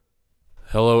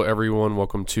Hello, everyone.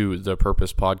 Welcome to the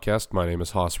Purpose Podcast. My name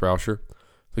is Haas Rauscher.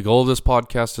 The goal of this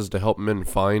podcast is to help men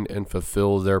find and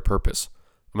fulfill their purpose.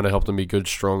 I'm going to help them be good,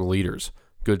 strong leaders,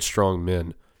 good, strong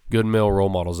men, good male role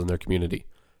models in their community.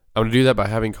 I'm going to do that by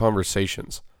having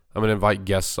conversations. I'm going to invite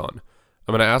guests on.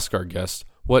 I'm going to ask our guests,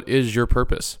 what is your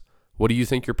purpose? What do you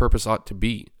think your purpose ought to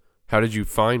be? How did you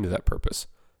find that purpose?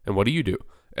 And what do you do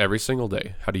every single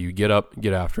day? How do you get up,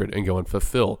 get after it, and go and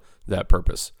fulfill that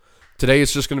purpose? Today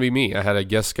it's just going to be me. I had a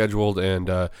guest scheduled,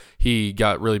 and he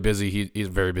got really busy. He's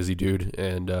a very busy dude,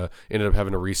 and ended up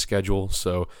having to reschedule.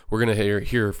 So we're going to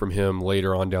hear from him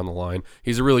later on down the line.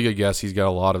 He's a really good guest. He's got a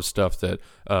lot of stuff that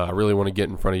I really want to get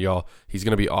in front of y'all. He's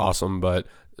going to be awesome, but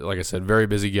like I said, very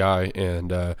busy guy,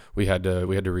 and we had to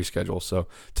reschedule. So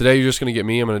today you're just going to get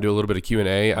me. I'm going to do a little bit of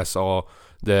Q&A. I saw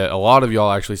that a lot of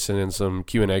y'all actually sent in some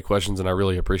Q&A questions, and I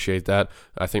really appreciate that.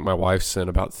 I think my wife sent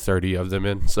about 30 of them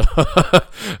in. So,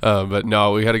 but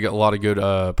no, we had to get a lot of good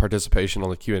participation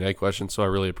on the Q&A questions, so I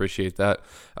really appreciate that.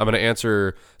 I'm going to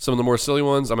answer some of the more silly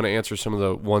ones. I'm going to answer some of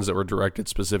the ones that were directed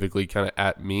specifically kind of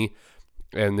at me,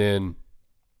 and then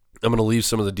I'm going to leave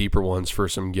some of the deeper ones for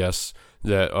some guests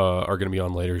that are going to be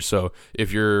on later. So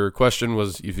if your question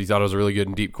was, if you thought it was a really good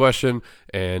and deep question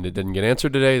and it didn't get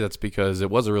answered today, that's because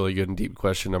it was a really good and deep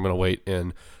question. I'm going to wait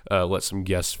and let some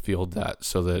guests field that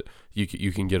so that you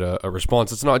can get a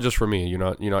response. It's not just for me. You're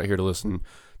not here to listen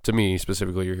to me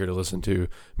specifically. You're here to listen to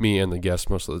me and the guests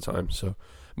most of the time. So,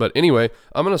 but anyway,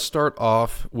 I'm going to start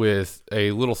off with a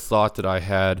little thought that I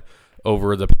had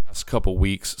over the past couple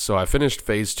weeks. So I finished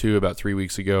phase 2 about 3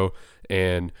 weeks ago,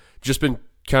 and just been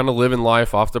kind of living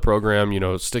life off the program,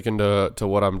 sticking to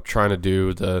what I'm trying to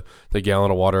do, the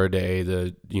gallon of water a day,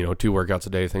 the 2 workouts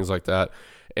a day, things like that.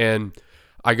 And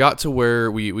I got to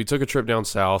where we took a trip down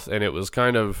south, and it was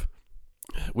kind of,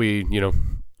 it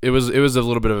was a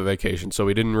little bit of a vacation. So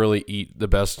we didn't really eat the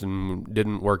best and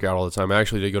didn't work out all the time. I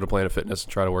actually did go to Planet Fitness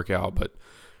and try to work out, but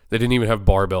they didn't even have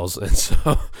barbells, and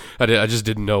so I just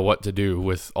didn't know what to do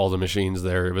with all the machines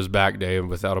there. It was back day, and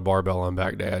without a barbell on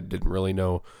back day, I didn't really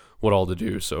know what all to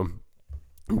do. So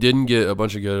didn't get a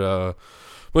bunch of good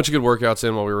workouts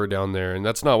in while we were down there, and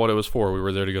that's not what it was for. We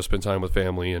were there to go spend time with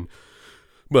family,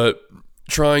 but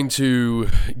trying to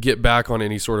get back on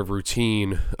any sort of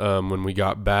routine when we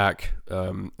got back.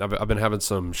 I've been having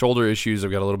some shoulder issues.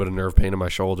 I've got a little bit of nerve pain in my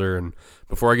shoulder, and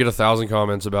before I get 1,000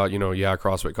 comments about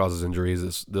CrossFit causes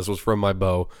injuries, this was from my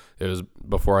bow. It was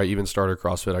before I even started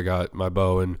CrossFit. I got my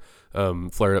bow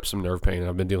and flared up some nerve pain.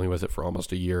 I've been dealing with it for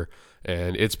almost a year,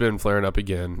 and it's been flaring up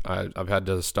again. I've had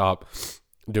to stop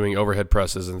doing overhead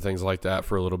presses and things like that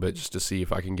for a little bit just to see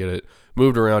if I can get it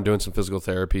moved around, doing some physical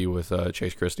therapy with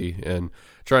Chase Christie and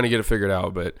trying to get it figured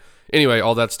out. But anyway,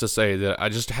 all that's to say that I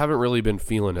just haven't really been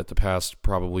feeling it the past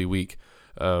probably week.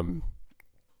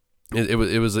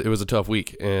 It was a tough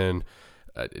week, and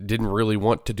I didn't really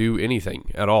want to do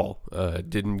anything at all.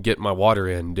 Didn't get my water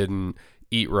in, didn't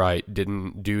eat right,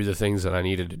 didn't do the things that I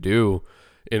needed to do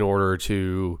in order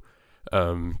to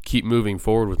keep moving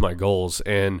forward with my goals.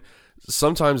 And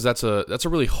sometimes that's a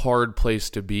really hard place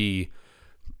to be,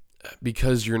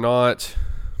 because you're not,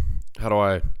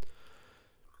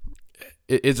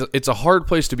 it's a hard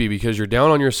place to be because you're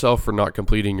down on yourself for not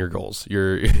completing your goals.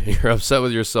 You're upset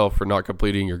with yourself for not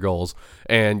completing your goals,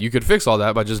 and you could fix all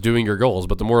that by just doing your goals.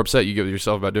 But the more upset you get with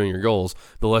yourself about doing your goals,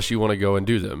 the less you want to go and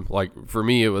do them. Like for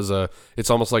me, it's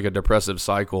almost like a depressive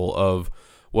cycle of,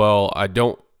 well, I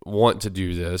don't want to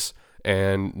do this,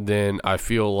 and then I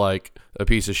feel like a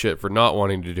piece of shit for not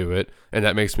wanting to do it, and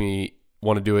that makes me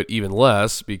want to do it even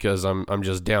less because I'm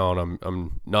just down.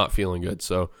 I'm not feeling good.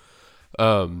 So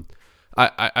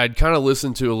I'd kind of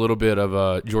listened to a little bit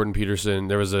of Jordan Peterson.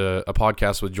 There was a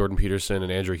podcast with Jordan Peterson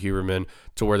and Andrew Huberman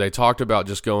to where they talked about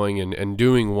just going and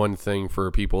doing one thing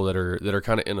for people that are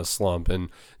kind of in a slump.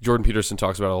 And Jordan Peterson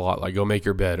talks about it a lot, like go make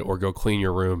your bed or go clean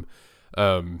your room.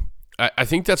 I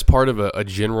think that's part of a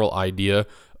general idea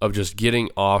of just getting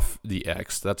off the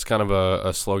X. That's kind of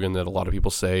a slogan that a lot of people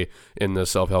say in the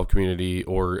self-help community,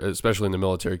 or especially in the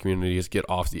military community, is get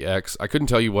off the X. I couldn't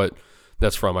tell you what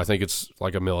that's from. I think it's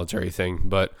like a military thing,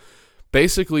 but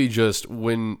basically just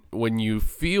when you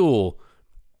feel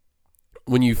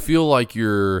like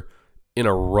you're in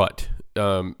a rut,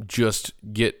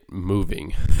 just get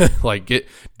moving,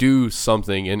 do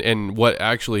something. And what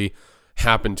actually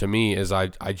happened to me is I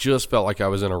just felt like I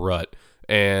was in a rut,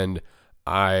 and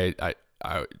I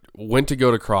went to go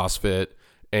to CrossFit,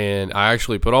 and I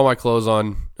actually put all my clothes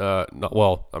on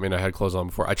I had clothes on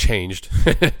before. I changed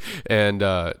and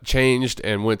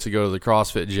went to go to the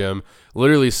CrossFit gym.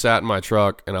 Literally sat in my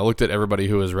truck and I looked at everybody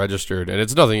who was registered. And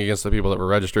it's nothing against the people that were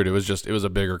registered. It was a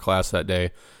bigger class that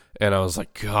day. And I was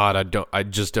like, God, I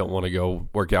just don't want to go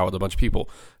work out with a bunch of people.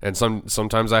 And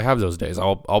sometimes I have those days.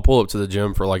 I'll pull up to the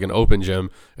gym for like an open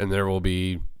gym, and there will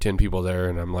be 10 people there,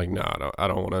 and I'm like, no, I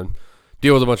don't want to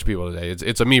deal with a bunch of people today.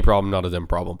 It's a me problem, not a them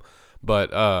problem.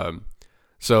 But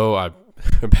so I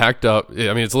packed up.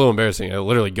 I mean, it's a little embarrassing. I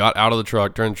literally got out of the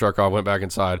truck, turned the truck off, went back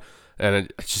inside, and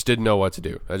I just didn't know what to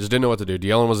do.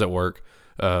 Dylan was at work.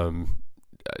 I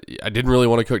didn't really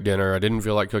want to cook dinner. I didn't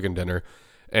feel like cooking dinner.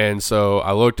 And so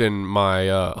I looked in my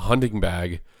hunting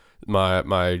bag,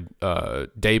 my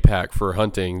day pack for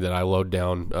hunting that I load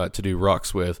down to do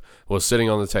rucks with, was sitting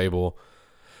on the table.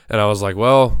 And I was like,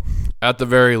 well, at the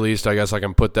very least, I guess I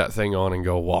can put that thing on and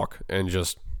go walk and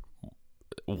just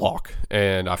walk.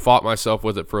 And I fought myself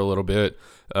with it for a little bit,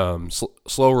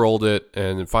 slow rolled it.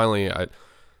 And then finally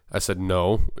I said,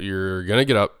 no, you're going to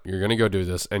get up, you're going to go do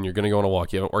this, and you're going to go on a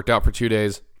walk. You haven't worked out for 2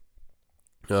 days.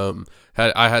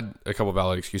 I had a couple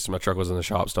valid excuses. My truck was in the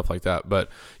shop, stuff like that. But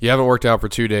you haven't worked out for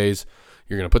 2 days.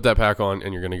 You're going to put that pack on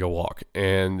and you're going to go walk.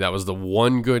 And that was the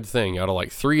one good thing out of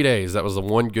like 3 days. That was the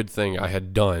one good thing I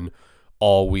had done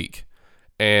all week.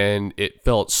 And it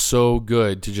felt so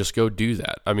good to just go do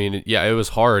that. I mean, it was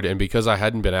hard. And because I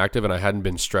hadn't been active and I hadn't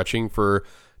been stretching for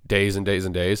days and days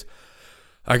and days,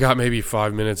 I got maybe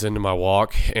 5 minutes into my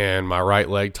walk and my right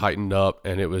leg tightened up,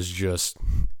 and it was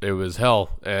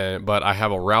hell. But I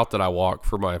have a route that I walk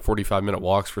for my 45-minute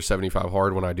walks for 75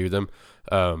 hard when I do them.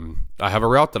 I have a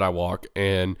route that I walk,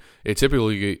 and it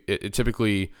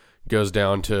typically goes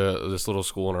down to this little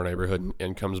school in our neighborhood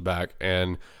and comes back.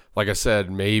 And like I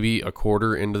said, maybe a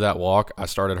quarter into that walk, I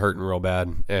started hurting real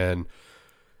bad, and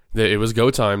it was go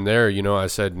time there. I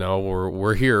said, no,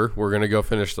 we're here. We're going to go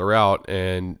finish the route.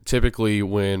 And typically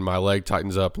when my leg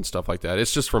tightens up and stuff like that,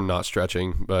 it's just from not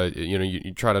stretching. But,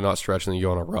 you try to not stretch and then you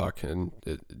go on a ruck, and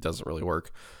it doesn't really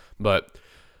work. But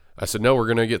I said, no, we're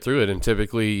going to get through it. And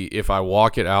typically if I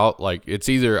walk it out, like it's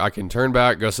either I can turn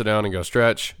back, go sit down and go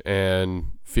stretch and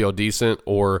feel decent,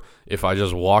 or if I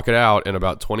just walk it out in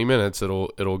about 20 minutes,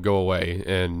 it'll go away.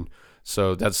 And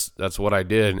so that's what I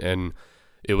did. And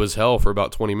it was hell for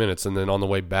about 20 minutes. And then on the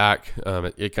way back,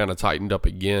 it kind of tightened up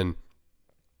again.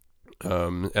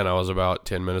 And I was about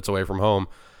 10 minutes away from home.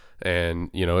 And,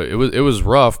 it was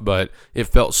rough, but it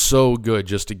felt so good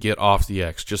just to get off the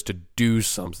X, just to do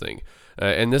something.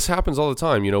 And this happens all the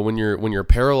time. When you're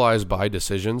paralyzed by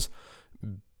decisions,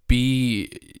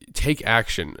 take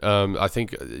action. I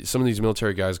think some of these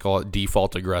military guys call it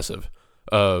default aggressive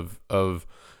of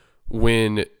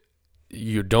when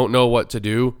you don't know what to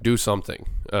do something.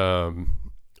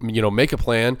 Make a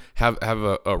plan, have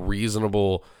a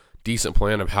reasonable, decent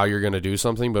plan of how you're going to do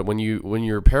something. But when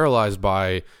you're paralyzed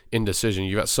by indecision,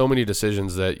 you've got so many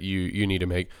decisions that you need to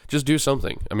make. Just do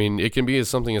something. I mean, it can be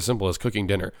something as simple as cooking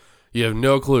dinner. You have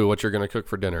no clue what you're going to cook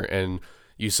for dinner, and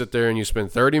you sit there and you spend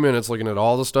 30 minutes looking at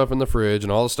all the stuff in the fridge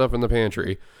and all the stuff in the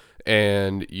pantry,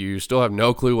 and you still have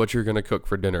no clue what you're going to cook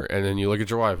for dinner. And then you look at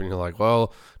your wife and you're like,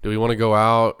 well, do we want to go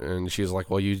out? And she's like,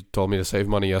 well, you told me to save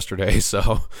money yesterday,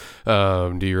 so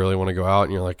do you really want to go out?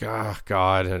 And you're like,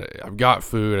 God, I've got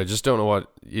food. I just don't know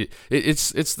what.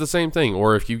 It's the same thing.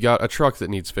 Or if you've got a truck that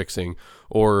needs fixing,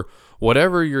 or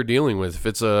whatever you're dealing with, if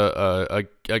it's a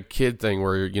kid thing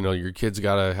where your kid's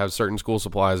got to have certain school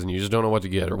supplies and you just don't know what to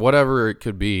get, or whatever it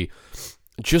could be,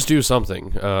 just do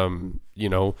something.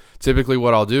 Typically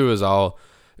what I'll do is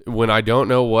when I don't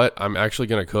know what I'm actually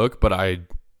going to cook, but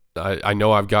I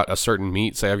know I've got a certain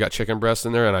meat, say I've got chicken breast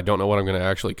in there and I don't know what I'm going to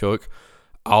actually cook,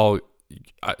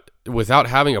 without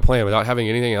having a plan, without having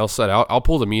anything else set out, I'll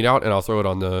pull the meat out and I'll throw it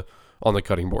on the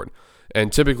cutting board.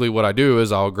 And typically what I do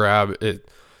is I'll grab it.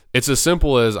 It's as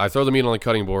simple as I throw the meat on the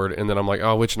cutting board, and then I'm like,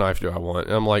 oh, which knife do I want?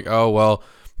 And I'm like, oh, well,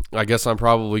 I guess I'm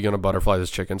probably going to butterfly this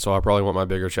chicken, so I probably want my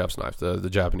bigger chef's knife, the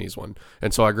Japanese one.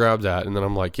 And so I grab that, and then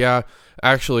I'm like, I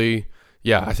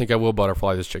think I will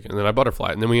butterfly this chicken. And then I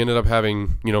butterfly it. And then we ended up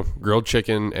having, grilled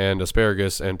chicken and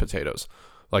asparagus and potatoes.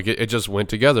 Like it just went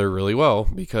together really well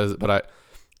but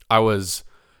I was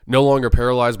no longer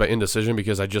paralyzed by indecision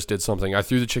because I just did something. I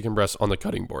threw the chicken breast on the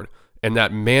cutting board, and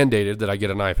that mandated that I get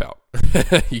a knife out.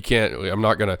 I'm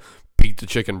not going to beat the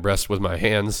chicken breast with my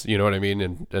hands, you know what I mean?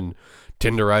 And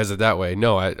tenderize it that way.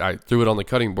 No, I threw it on the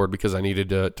cutting board because I needed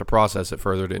to process it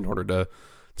further in order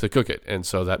to cook it. And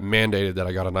so that mandated that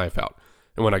I got a knife out.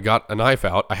 And when I got a knife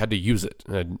out, I had to use it.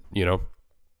 And,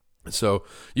 so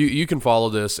you can follow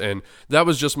this. And that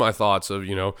was just my thoughts of,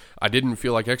 I didn't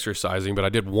feel like exercising, but I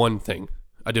did one thing.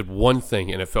 I did one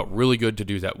thing, and it felt really good to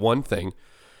do that one thing,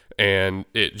 and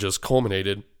it just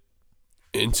culminated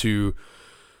into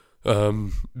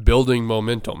building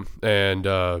momentum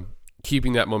and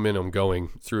keeping that momentum going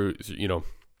through,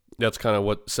 that's kind of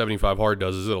what 75 Hard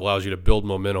does, is it allows you to build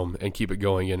momentum and keep it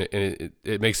going, and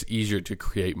it makes it easier to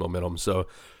create momentum. So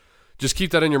just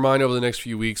keep that in your mind over the next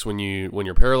few weeks when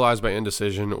you're paralyzed by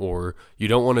indecision, or you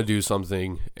don't want to do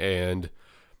something and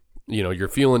you're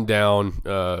feeling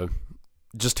down.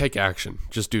 Just take action.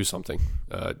 Just do something.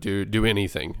 Do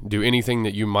anything. Do anything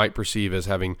that you might perceive as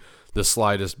having the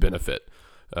slightest benefit.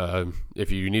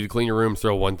 If you need to clean your room,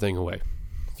 throw one thing away.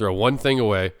 Throw one thing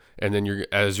away, and then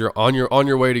as you're on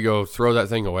your way to go throw that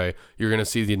thing away, you're going to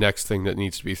see the next thing that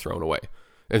needs to be thrown away,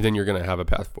 and then you're going to have a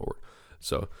path forward.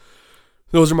 So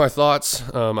those are my thoughts.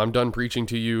 I'm done preaching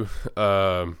to you.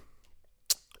 I'm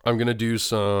going to do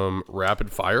some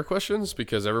rapid fire questions,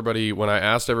 because when I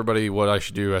asked everybody what I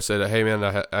should do, I said, hey man,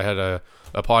 I had a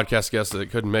podcast guest that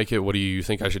couldn't make it. What do you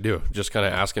think I should do? Just kind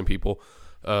of asking people.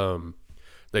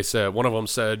 They said, one of them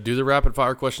said, do the rapid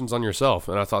fire questions on yourself.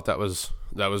 And I thought that was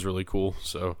really cool.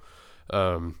 So,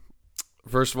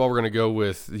 first of all, we're going to go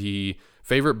with the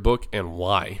favorite book and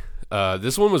why.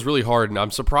 This one was really hard, and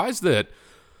I'm surprised that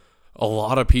a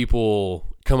lot of people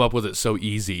come up with it so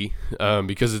easy,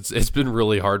 because it's been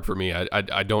really hard for me. I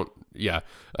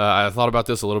thought about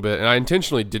this a little bit, and I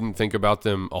intentionally didn't think about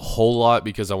them a whole lot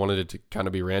because I wanted it to kind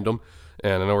of be random.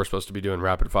 And I know we're supposed to be doing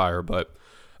rapid fire, but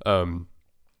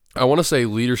I want to say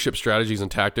Leadership Strategies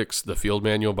and Tactics, the Field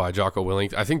Manual by Jocko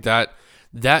Willink. I think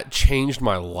that changed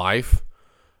my life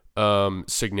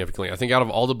significantly. I think out of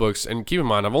all the books, and keep in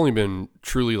mind, I've only been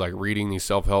truly like reading these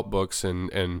self-help books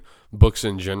and books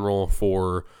in general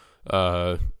for,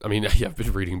 I've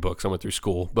been reading books. I went through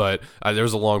school, but there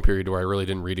was a long period where I really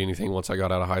didn't read anything once I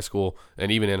got out of high school.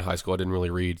 And even in high school, I didn't really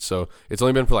read. So it's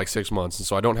only been for like 6 months. And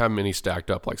so I don't have many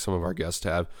stacked up like some of our guests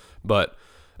have. But,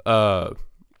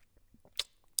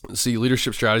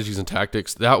 Leadership Strategies and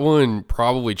Tactics, that one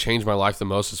probably changed my life the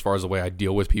most as far as the way I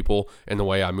deal with people and the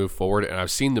way I move forward. And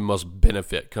I've seen the most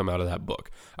benefit come out of that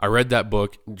book. I read that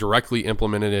book, directly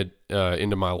implemented it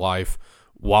into my life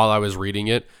while I was reading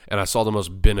it, and I saw the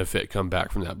most benefit come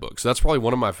back from that book. So that's probably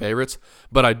one of my favorites.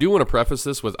 But I do want to preface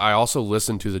this with, I also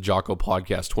listen to the Jocko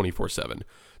podcast 24/7.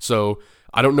 So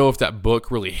I don't know if that book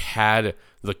really had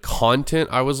the content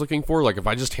I was looking for. Like if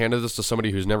I just handed this to somebody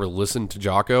who's never listened to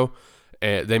Jocko,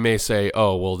 they may say,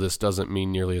 oh, well, this doesn't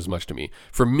mean nearly as much to me.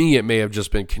 For me, it may have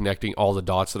just been connecting all the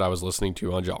dots that I was listening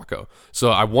to on Jocko.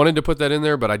 So I wanted to put that in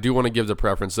there, but I do want to give the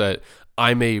preference that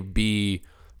I may be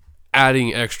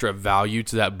adding extra value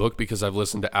to that book because I've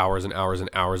listened to hours and hours and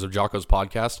hours of Jocko's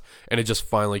podcast, and it just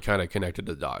finally kind of connected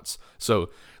the dots.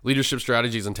 So Leadership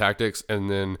Strategies and Tactics.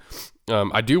 And then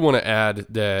I do want to add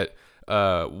that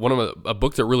a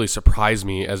book that really surprised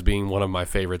me as being one of my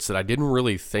favorites that I didn't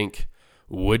really think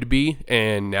would be,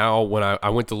 and now when I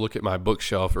went to look at my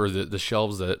bookshelf, or the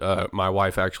shelves that my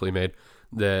wife actually made,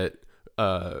 that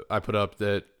I put up,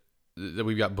 that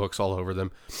we've got books all over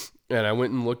them, and I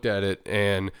went and looked at it,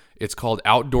 and it's called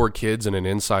Outdoor Kids in an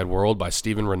Inside World by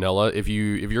Steven Ranella. If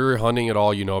you're hunting at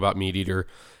all, you know about Meat Eater,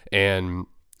 and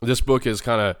this book is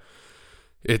kind of,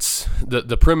 it's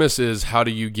the premise is, how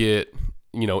do you get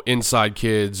inside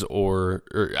kids or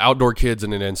outdoor kids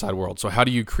in an inside world? So how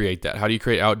do you create that? How do you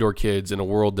create outdoor kids in a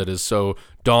world that is so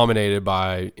dominated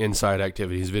by inside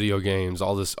activities, video games,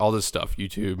 all this stuff,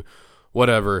 YouTube,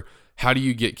 whatever? How do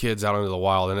you get kids out into the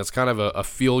wild? And it's kind of a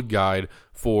field guide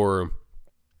for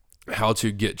how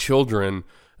to get children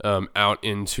out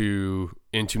into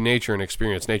nature and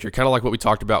experience nature. Kind of like what we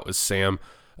talked about with Sam.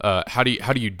 How do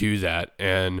you do that?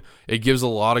 And it gives a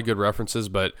lot of good references,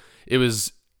 but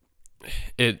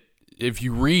if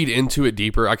you read into it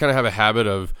deeper, I kind of have a habit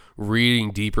of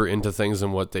reading deeper into things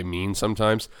than what they mean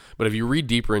sometimes. But if you read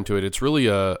deeper into it, it's really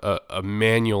a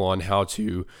manual on how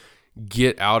to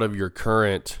get out of your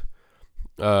current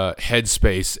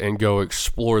headspace and go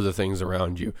explore the things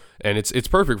around you. And it's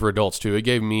perfect for adults too. It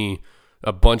gave me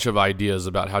a bunch of ideas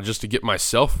about how just to get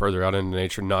myself further out into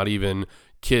nature, not even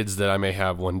kids that I may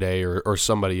have one day or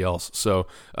somebody else. So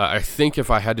I think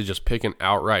if I had to just pick an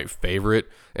outright favorite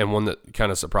and one that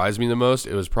kind of surprised me the most,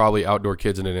 it was probably Outdoor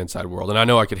Kids in an Inside World. And I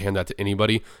know I could hand that to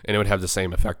anybody and it would have the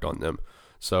same effect on them.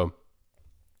 So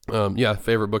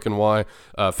favorite book and why.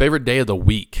 Favorite day of the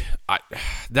week.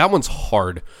 That one's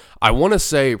hard. I want to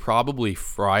say probably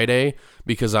Friday,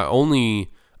 because I only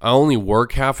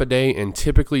work half a day, and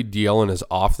typically Dylan is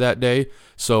off that day.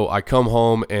 So I come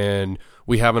home and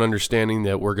we have an understanding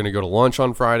that we're going to go to lunch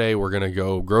on Friday. We're going to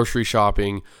go grocery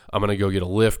shopping. I'm going to go get a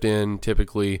lift in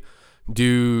typically.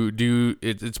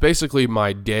 It's basically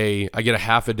my day. I get a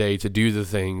half a day to do the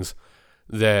things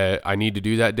that I need to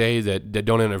do that day that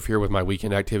don't interfere with my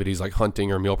weekend activities like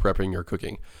hunting or meal prepping or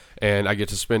cooking. And I get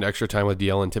to spend extra time with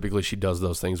DL, and typically she does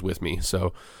those things with me.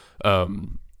 So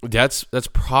that's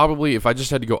probably, if I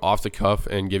just had to go off the cuff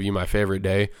and give you my favorite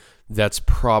day, that's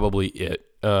probably it.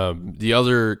 The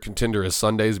other contender is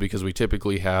Sundays, because we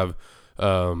typically have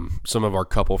some of our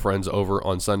couple friends over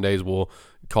on Sundays. We'll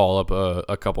call up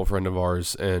a couple friend of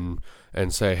ours and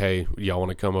say, hey, y'all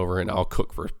want to come over, and I'll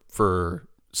cook for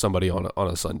somebody on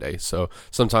a Sunday. So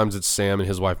sometimes it's Sam and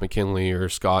his wife McKinley, or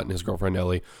Scott and his girlfriend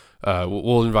Ellie.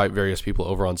 We'll invite various people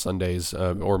over on Sundays,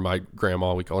 or my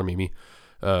grandma, we call her Mimi.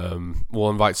 We'll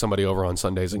invite somebody over on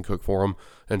Sundays and cook for them.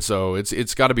 And so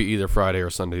it's got to be either Friday or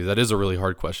Sunday. That is a really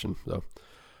hard question, though.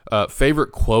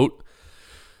 Favorite quote,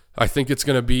 I think it's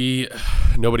going to be,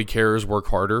 nobody cares, work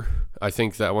harder. I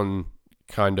think that one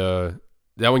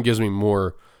gives me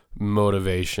more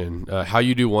motivation. How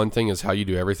you do one thing is how you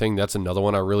do everything. That's another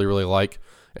one I really, really like.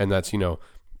 And that's,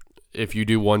 if you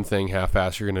do one thing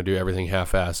half-ass, you're going to do everything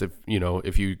half-ass.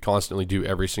 If you constantly do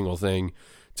every single thing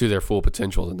to their full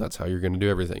potential, then that's how you're going to do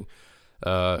everything.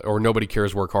 Or nobody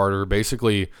cares, work harder.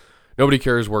 Basically, nobody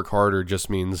cares, work harder just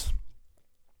means,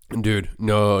 dude,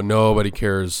 nobody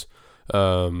cares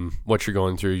what you're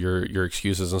going through, your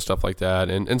excuses and stuff like that.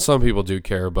 And some people do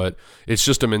care, but it's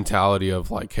just a mentality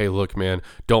of like, hey, look, man,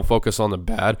 don't focus on the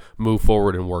bad, move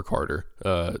forward and work harder.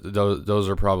 Those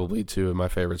are probably two of my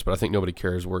favorites, but I think nobody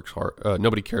cares, work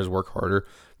harder.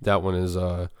 That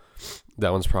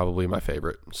one's probably my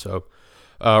favorite. So,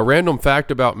 random fact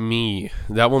about me.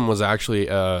 That one was actually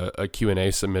a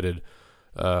Q&A submitted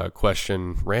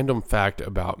question. Random fact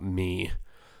about me.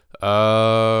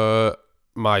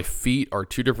 My feet are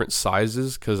two different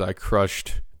sizes because I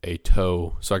crushed a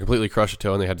toe. So I completely crushed a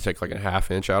toe, and they had to take like a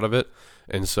 ½ inch out of it.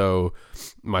 And so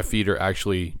my feet are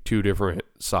actually two different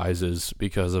sizes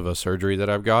because of a surgery that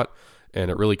I've got. And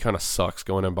it really kind of sucks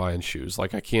going and buying shoes.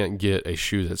 Like, I can't get a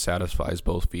shoe that satisfies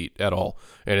both feet at all.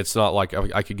 And it's not like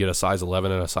I could get a size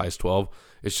 11 and a size 12.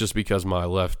 It's just because my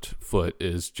left foot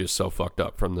is just so fucked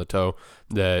up from the toe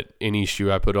that any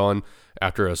shoe I put on,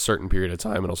 after a certain period of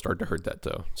time, it'll start to hurt that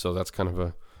toe. So that's kind of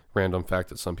a random fact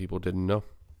that some people didn't know.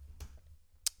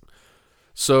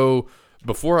 So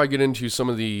before I get into some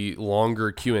of the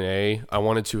longer Q&A, I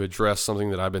wanted to address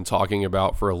something that I've been talking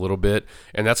about for a little bit,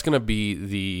 and that's going to be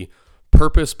the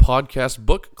Purpose Podcast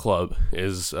Book Club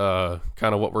is kind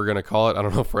of what we're going to call it. I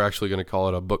don't know if we're actually going to call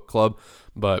it a book club,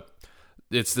 but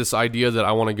it's this idea that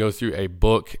I want to go through a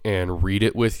book and read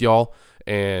it with y'all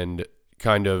and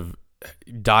kind of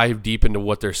dive deep into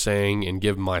what they're saying and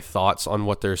give my thoughts on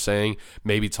what they're saying,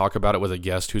 maybe talk about it with a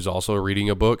guest who's also reading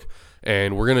a book.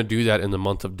 And we're going to do that in the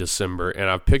month of December. And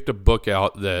I've picked a book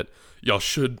out that y'all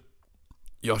should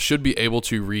be able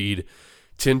to read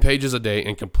 10 pages a day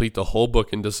and complete the whole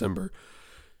book in December.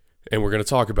 And we're going to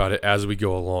talk about it as we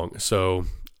go along. So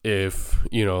if,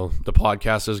 the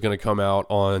podcast is going to come out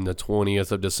on the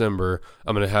 20th of December,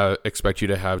 I'm going to expect you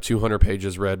to have 200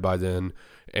 pages read by then.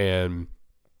 And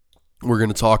we're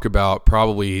going to talk about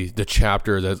probably the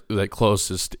chapter that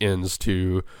closest ends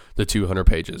to the 200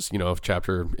 pages. If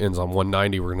chapter ends on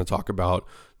 190, we're going to talk about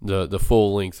the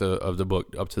full length of the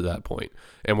book up to that point.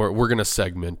 And we're going to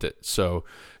segment it. So,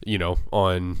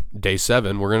 on day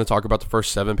 7, we're going to talk about the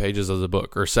first 7 pages of the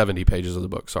book, or 70 pages of the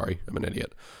book. Sorry, I'm an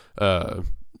idiot.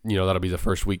 That'll be the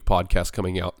first week podcast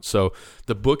coming out. So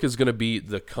the book is going to be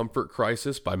The Comfort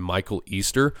Crisis by Michael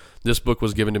Easter. This book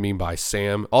was given to me by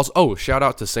Sam. Also, shout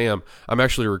out to Sam. I'm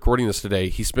actually recording this today.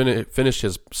 He finished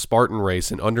his Spartan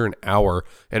race in under an hour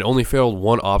and only failed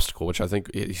one obstacle, which I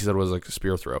think he said was like a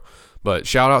spear throw. But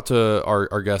shout out to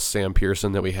our guest Sam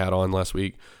Pearson that we had on last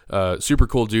week. Super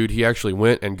cool dude. He actually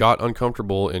went and got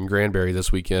uncomfortable in Granbury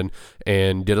this weekend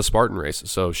and did a Spartan race.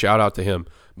 So shout out to him.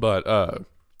 But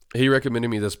he recommended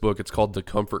me this book. It's called The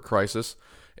Comfort Crisis,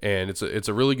 and it's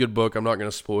a really good book. I'm not going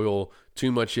to spoil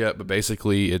too much yet, but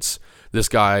basically it's this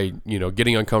guy,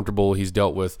 getting uncomfortable. He's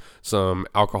dealt with some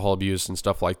alcohol abuse and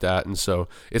stuff like that, and so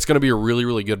it's going to be a really,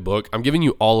 really good book. I'm giving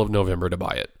you all of November to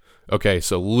buy it. Okay,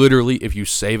 so literally if you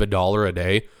save $1 a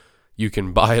day, you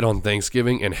can buy it on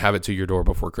Thanksgiving and have it to your door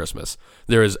before Christmas.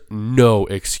 There is no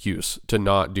excuse to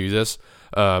not do this.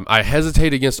 I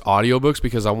hesitate against audiobooks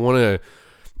because I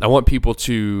want people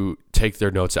to take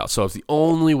their notes out. So if the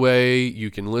only way you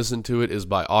can listen to it is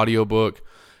by audiobook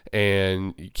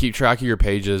and keep track of your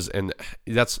pages, and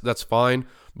that's fine.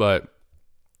 But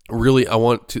really, I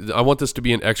want this to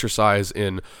be an exercise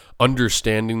in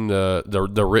understanding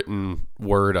the written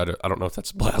word. I don't know if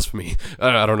that's blasphemy.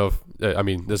 I don't know if, I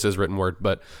mean, this is written word,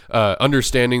 but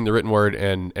understanding the written word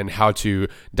and how to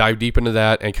dive deep into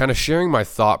that, and kind of sharing my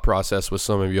thought process with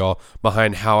some of y'all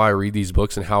behind how I read these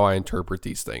books and how I interpret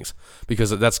these things, because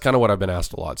that's kind of what I've been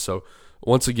asked a lot. So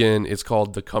once again, it's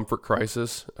called The Comfort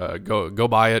Crisis. Go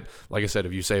buy it. Like I said,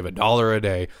 if you save $1 a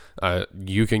day,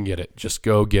 you can get it. Just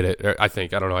go get it. I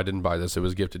don't know. I didn't buy this. It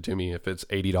was gifted to me. If it's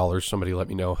 $80, somebody let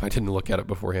me know. I didn't look at it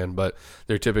beforehand, but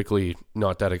they're typically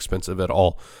not that expensive at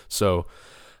all. So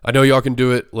I know y'all can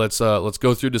do it. Let's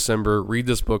go through December, read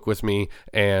this book with me,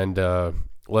 and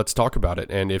let's talk about it.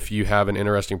 And if you have an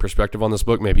interesting perspective on this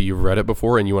book, maybe you've read it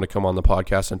before and you want to come on the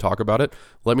podcast and talk about it,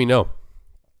 let me know.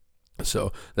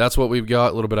 So that's what we've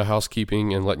got, a little bit of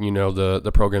housekeeping and letting you know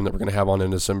the program that we're going to have on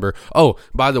in December. Oh,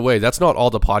 by the way, that's not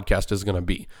all the podcast is going to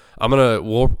be.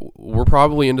 We're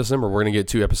probably in December, we're going to get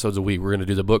 2 episodes a week. We're going to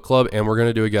do the book club and we're going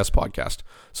to do a guest podcast.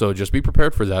 So just be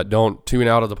prepared for that. Don't tune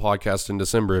out of the podcast in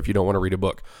December if you don't want to read a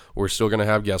book. We're still going to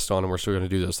have guests on and we're still going to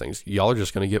do those things. Y'all are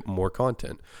just going to get more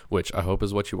content, which I hope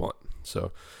is what you want.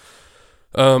 So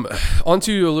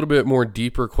onto a little bit more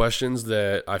deeper questions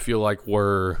that I feel like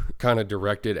were kind of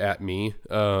directed at me,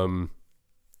 and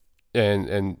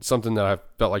something that I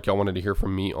felt like y'all wanted to hear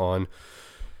from me on.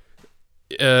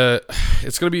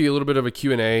 It's going to be a little bit of a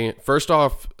Q&A. First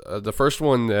off, the first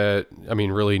one that, I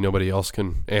mean, really nobody else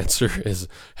can answer is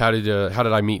how did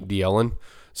I meet D'Ellen?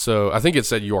 So I think it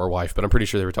said your wife, but I'm pretty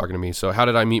sure they were talking to me. So how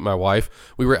did I meet my wife?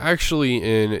 We were actually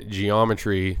in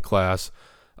geometry class.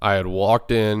 I had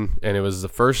walked in, and it was the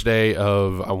first day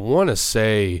of, I want to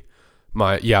say,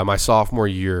 my sophomore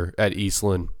year at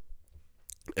Eastland.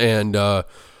 And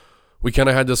we kind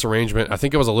of had this arrangement. I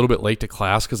think I was a little bit late to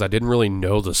class because I didn't really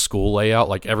know the school layout.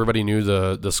 Like, everybody knew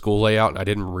the school layout, and I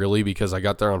didn't really, because I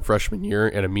got there on freshman year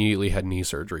and immediately had knee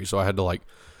surgery. So I had to,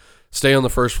 stay on the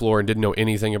first floor and didn't know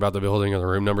anything about the building or the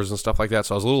room numbers and stuff like that.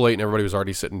 So I was a little late, and everybody was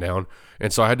already sitting down.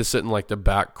 And so I had to sit in, the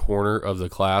back corner of the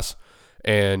class.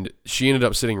 And she ended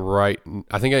up sitting I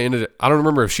don't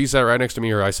remember if she sat right next to me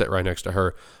or I sat right next to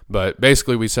her, but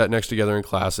basically we sat next together in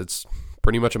class. It's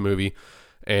pretty much a movie.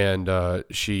 And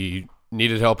she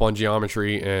needed help on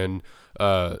geometry, and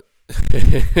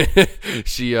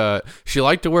she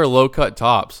liked to wear low cut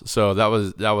tops. So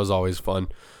that was always fun.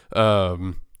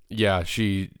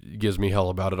 She gives me hell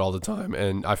about it all the time.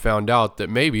 And I found out that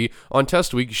maybe on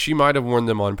test week, she might have worn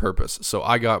them on purpose. So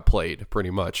I got played pretty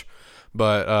much.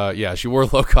 But she wore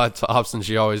low-cut tops, and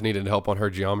she always needed help on her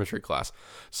geometry class.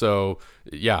 So,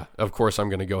 of course I'm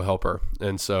going to go help her.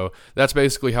 And so that's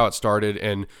basically how it started.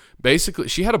 And basically,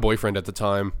 she had a boyfriend at the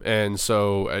time, and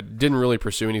so I didn't really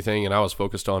pursue anything, and I was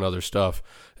focused on other stuff.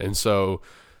 And so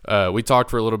we talked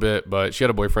for a little bit, but she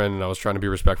had a boyfriend, and I was trying to be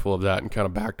respectful of that and kind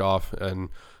of backed off and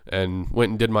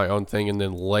went and did my own thing. And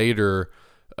then later,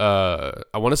 I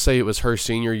want to say it was her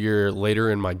senior year,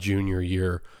 later in my junior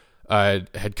year, I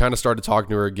had kind of started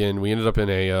talking to her again. We ended up in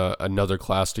another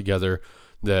class together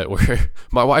where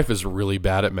my wife is really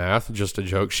bad at math, just a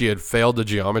joke. She had failed the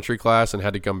geometry class and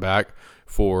had to come back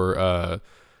for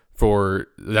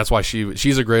that's why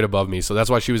she's a grade above me. So that's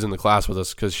why she was in the class with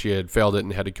us, because she had failed it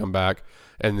and had to come back.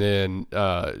 And then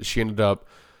she ended up,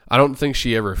 I don't think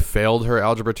she ever failed her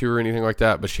algebra 2 or anything like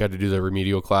that, but she had to do the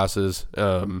remedial classes,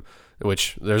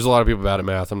 which there's a lot of people bad at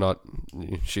math.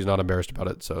 She's not embarrassed about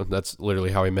it. So that's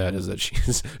literally how we met, is that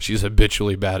she's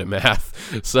habitually bad at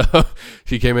math. So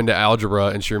she came into algebra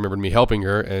and she remembered me helping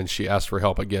her, and she asked for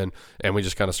help again. And we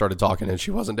just kind of started talking, and she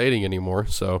wasn't dating anymore.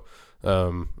 So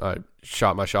I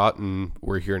shot my shot, and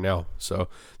we're here now. So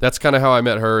that's kind of how I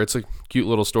met her. It's a cute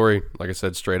little story. Like I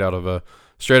said, straight out of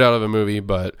a movie,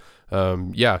 but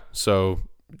so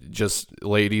just,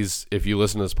 ladies, if you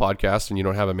listen to this podcast and you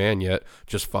don't have a man yet,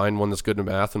 just find one that's good in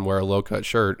math and wear a low cut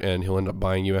shirt, and he'll end up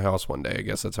buying you a house one day. I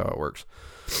guess that's how it works.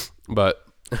 But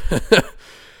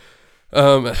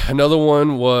another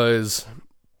one was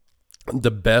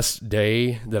the best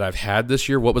day that I've had this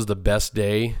year. What was the best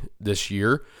day this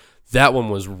year? That one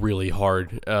was really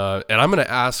hard. And I'm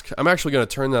actually going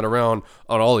to turn that around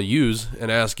on all of yous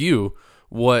and ask you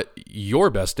what your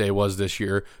best day was this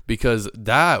year, because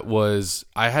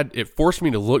it forced me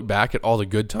to look back at all the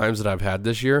good times that I've had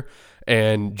this year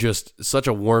And just such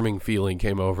a warming feeling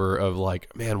came over of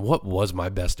like, man, what was my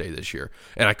best day this year?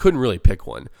 And I couldn't really pick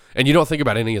one. And you don't think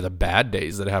about any of the bad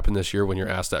days that happened this year when you're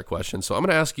asked that question. So I'm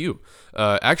going to ask you.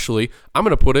 Actually, I'm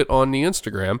going to put it on the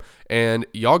Instagram, and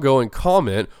y'all go and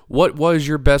comment, what was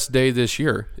your best day this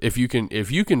year? If you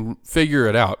can figure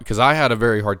it out, because I had a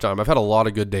very hard time. I've had a lot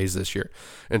of good days this year.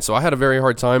 And so I had a very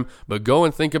hard time, but go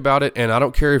and think about it. And I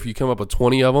don't care if you come up with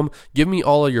 20 of them. Give me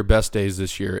all of your best days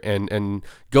this year, and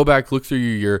go back, look through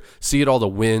your year, see it all the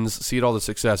wins, see it all the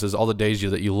successes, all the days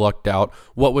that you lucked out.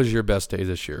 What was your best day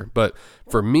this year? But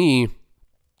for me,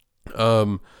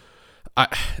 I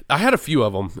had a few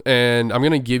of them, and I'm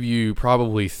going to give you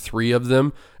probably 3 of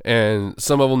them, and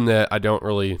some of them that I don't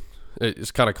really,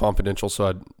 it's kind of confidential,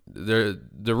 so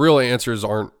the real answers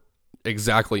aren't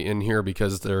exactly in here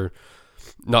because they're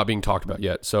not being talked about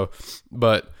yet. So,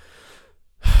 but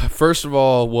first of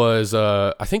all was,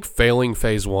 I think, failing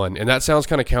phase 1. And that sounds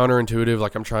kind of counterintuitive,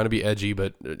 like I'm trying to be edgy,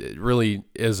 but it really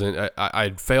isn't.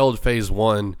 I failed phase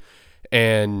 1.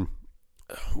 And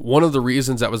one of the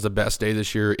reasons that was the best day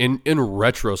this year, in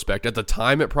retrospect, at the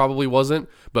time it probably wasn't,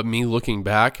 but me looking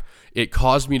back, it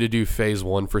caused me to do phase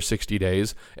 1 for 60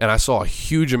 days. And I saw a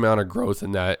huge amount of growth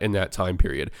in that time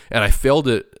period. And I failed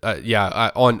it,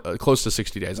 on close to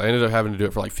 60 days. I ended up having to do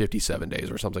it for like 57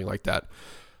 days or something like that.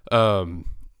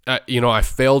 I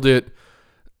failed it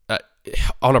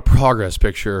on a progress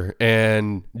picture,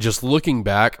 and just looking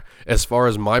back, as far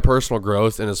as my personal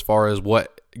growth and as far as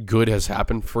what good has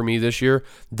happened for me this year,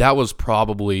 that was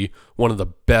probably one of the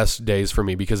best days for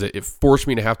me, because it forced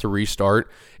me to have to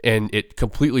restart, and it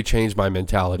completely changed my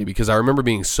mentality, because I remember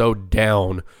being so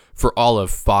down for all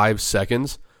of 5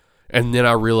 seconds. And then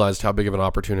I realized how big of an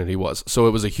opportunity it was. So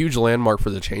it was a huge landmark for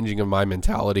the changing of my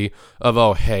mentality of,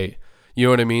 oh, hey, you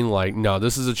know what I mean? Like, no,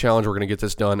 this is a challenge. We're going to get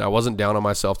this done. I wasn't down on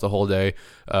myself the whole day.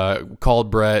 Called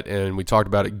Brett and we talked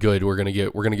about it. Good. We're going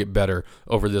to get better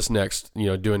over this next,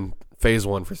 doing phase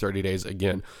 1 for 30 days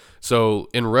again. So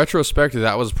in retrospect,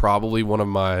 that was probably one of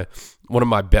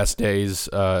my best days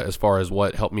as far as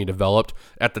what helped me develop.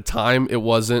 At the time, it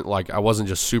wasn't like, I wasn't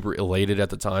just super elated at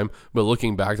the time, but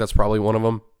looking back, that's probably one of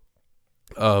them.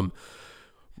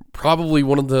 Probably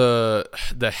one of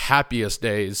the happiest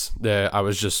days that I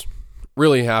was just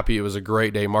really happy. It was a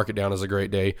great day. Mark it down as a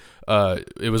great day.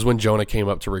 It was when Jonah came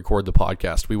up to record the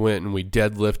podcast. We went and we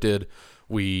deadlifted.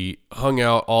 We hung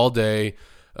out all day.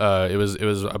 It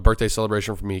was a birthday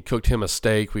celebration for me. Cooked him a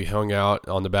steak. We hung out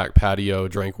on the back patio,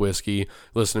 drank whiskey,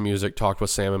 listened to music, talked with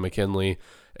Sam and McKinley,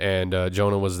 and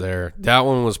Jonah was there. That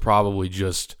one was probably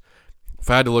just, if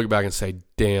I had to look back and say,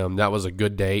 damn, that was a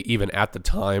good day, even at the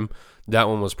time, that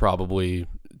one was probably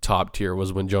top tier,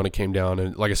 was when Jonah came down.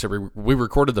 And like I said, we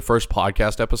recorded the first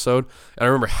podcast episode, and I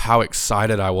remember how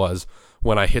excited I was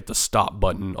when I hit the stop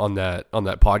button on that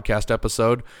podcast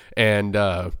episode. And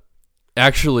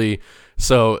actually,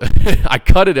 so I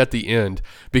cut it at the end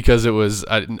because it was,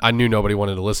 I knew nobody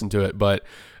wanted to listen to it. But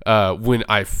when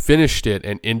I finished it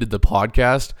and ended the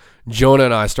podcast, Jonah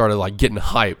and I started like getting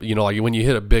hyped. Like when you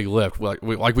hit a big lift,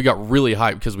 we got really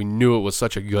hyped because we knew it was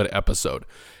such a good episode.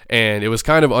 And it was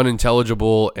kind of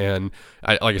unintelligible, and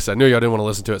like I said, I knew y'all didn't want to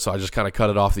listen to it, so I just kind of cut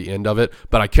it off the end of it.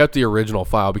 But I kept the original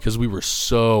file because we were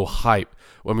so hyped.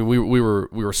 I mean, we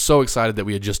were so excited that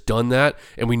we had just done that,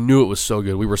 and we knew it was so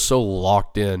good. We were so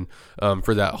locked in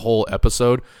for that whole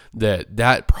episode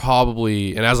that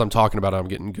probably, and as I'm talking about it, I'm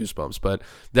getting goosebumps, but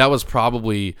that was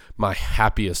probably my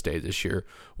happiest day this year,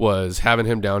 was having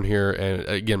him down here. And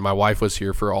again, my wife was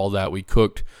here for all that. We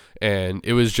cooked, and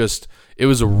it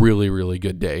was a really, really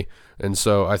good day. And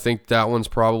so I think that one's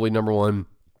probably number one.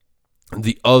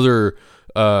 The other,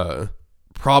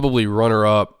 probably runner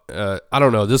up, I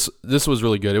don't know, this was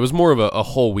really good. It was more of a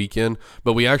whole weekend,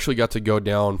 but we actually got to go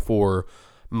down for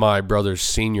my brother's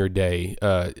senior day.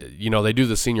 They do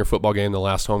the senior football game, the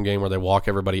last home game, where they walk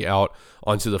everybody out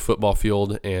onto the football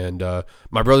field. And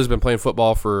my brother's been playing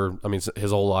football for,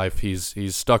 his whole life.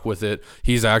 He's stuck with it.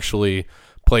 He's actually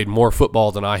played more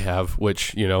football than I have,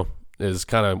 which, is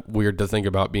kind of weird to think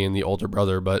about, being the older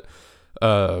brother. But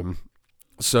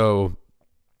so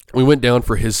we went down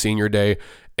for his senior day,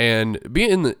 and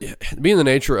being the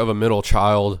nature of a middle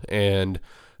child and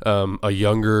a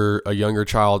younger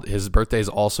child, his birthday is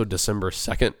also December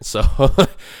 2nd. So,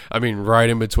 right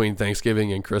in between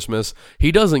Thanksgiving and Christmas,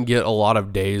 he doesn't get a lot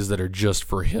of days that are just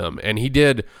for him. And he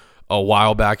did a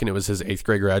while back, and it was his 8th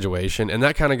grade graduation, and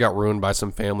that kind of got ruined by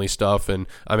some family stuff, and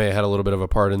I may have had a little bit of a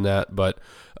part in that, but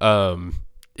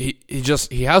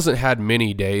he hasn't had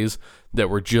many days that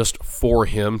were just for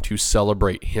him, to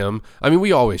celebrate him.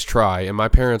 We always try, and my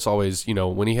parents always,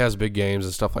 when he has big games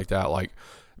and stuff like that, like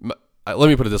let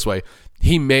me put it this way.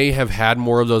 He may have had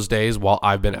more of those days while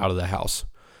I've been out of the house.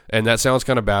 And that sounds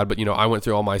kind of bad, but, I went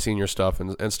through all my senior stuff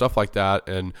and stuff like that,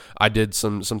 and I did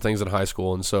some things in high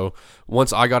school. And so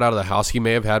once I got out of the house, he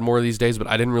may have had more of these days, but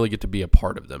I didn't really get to be a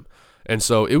part of them. And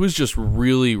so it was just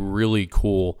really, really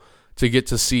cool to get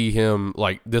to see him,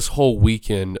 like, this whole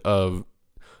weekend of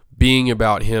being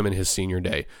about him and his senior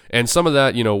day. And some of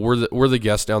that, we're the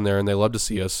guests down there, and they love to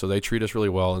see us, so they treat us really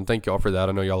well. And thank y'all for that.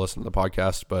 I know y'all listen to the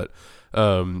podcast, but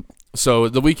so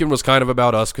the weekend was kind of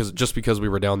about us because we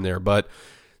were down there. But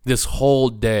this whole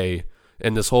day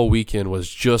and this whole weekend was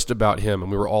just about him, and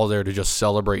we were all there to just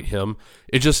celebrate him.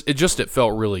 It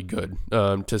felt really good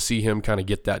to see him kind of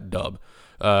get that dub.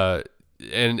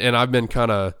 And I've been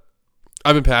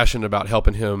passionate about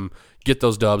helping him get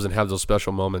those dubs and have those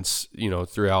special moments,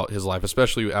 throughout his life,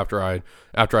 especially after I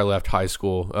left high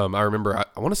school. I remember,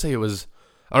 I want to say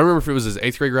I don't remember if it was his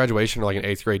 8th grade graduation or like an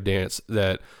 8th grade dance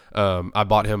that I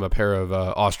bought him a pair of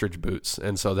ostrich boots.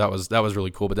 And so that was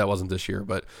really cool, but that wasn't this year.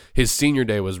 But his senior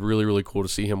day was really, really cool to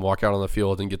see him walk out on the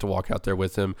field and get to walk out there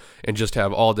with him and just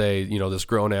have all day, this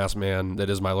grown ass man that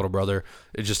is my little brother,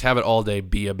 just have it all day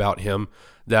be about him.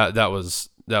 That was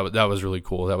really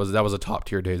cool. That was a top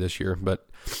tier day this year. But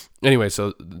anyway,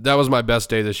 so that was my best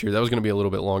day this year. That was going to be a little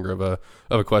bit longer of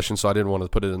a question, so I didn't want to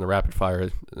put it in the rapid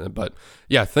fire. But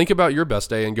yeah, think about your best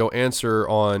day and go answer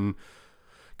on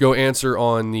the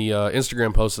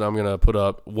Instagram post that I'm going to put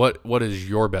up. What is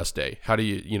your best day? How do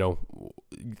you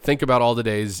think about all the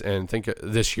days and think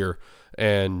this year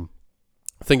and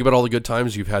think about all the good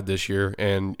times you've had this year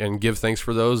and give thanks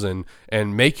for those and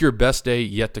make your best day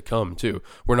yet to come too.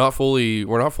 We're not fully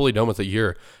done with the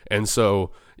year. And so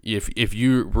if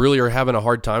you really are having a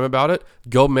hard time about it,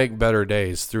 go make better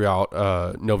days throughout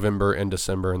November and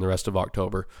December and the rest of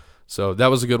October. So that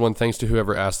was a good one. Thanks to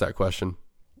whoever asked that question.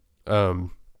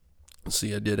 Let's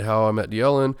see, I did how I met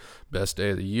Dylan, best day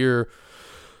of the year.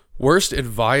 Worst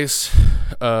advice,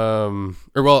 I'm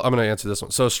going to answer this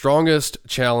one. So strongest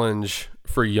challenge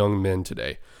for young men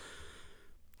today.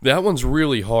 That one's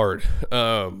really hard.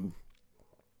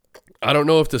 I don't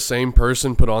know if the same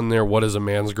person put on there what is a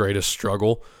man's greatest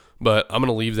struggle, but I'm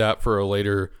going to leave that for a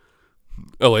later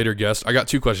guest. I got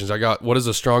 2 questions. I got what is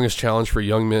the strongest challenge for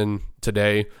young men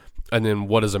today, and then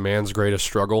what is a man's greatest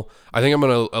struggle. I think I'm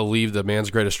going to leave the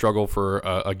man's greatest struggle for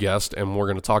a guest, and we're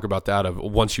going to talk about that of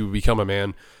once you become a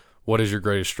man, what is your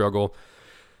greatest struggle?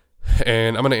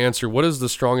 And I'm going to answer what is the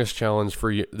strongest challenge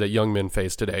that young men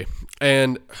face today.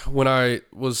 And when I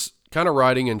was kind of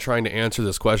writing and trying to answer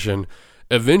this question,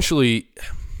 eventually,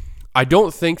 I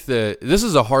don't think that this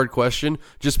is a hard question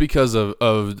just because of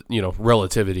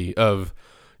relativity of,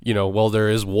 there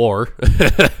is war,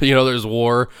 there's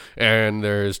war and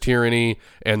there's tyranny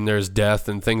and there's death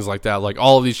and things like that, like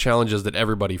all of these challenges that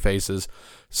everybody faces.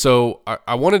 So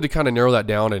I wanted to kind of narrow that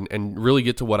down and really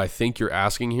get to what I think you're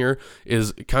asking here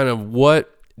is kind of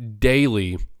what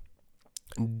daily,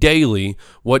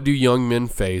 what do young men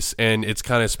face? And it's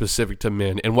kind of specific to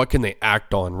men and what can they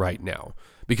act on right now?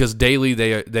 Because daily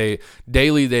they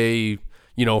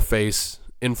face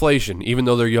inflation, even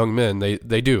though they're young men,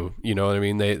 they do, what I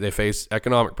mean? They face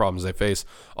economic problems, they face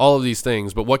all of these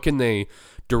things, but what can they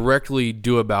directly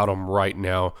do about them right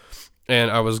now? And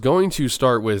I was going to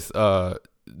start with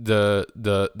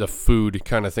the food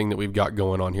kind of thing that we've got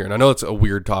going on here. And I know it's a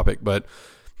weird topic, but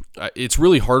it's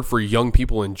really hard for young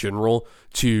people in general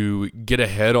to get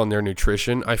ahead on their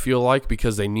nutrition, I feel like,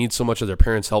 because they need so much of their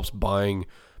parents' help buying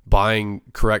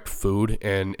correct food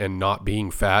and not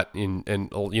being fat.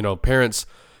 And parents,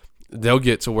 they'll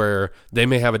get to where they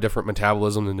may have a different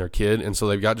metabolism than their kid, and so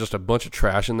they've got just a bunch of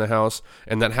trash in the house,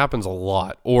 and that happens a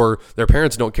lot. Or their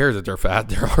parents don't care that they're fat,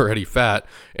 they're already fat,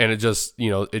 and it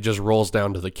just rolls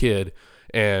down to the kid.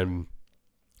 And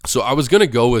so I was going to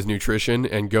go with nutrition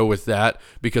and go with that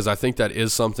because I think that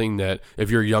is something that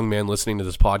if you're a young man listening to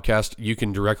this podcast, you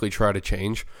can directly try to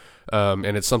change.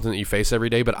 And it's something that you face every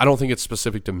day, but I don't think it's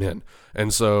specific to men.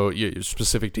 And so it's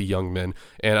specific to young men,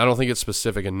 and I don't think it's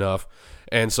specific enough.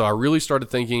 And so I really started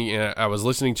thinking, and I was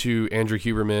listening to Andrew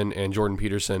Huberman and Jordan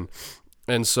Peterson.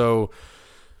 And so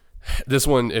this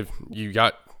one, if you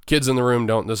got kids in the room,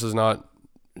 this is not,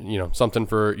 something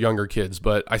for younger kids,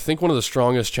 but I think one of the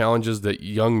strongest challenges that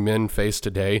young men face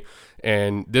today,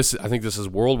 and I think this is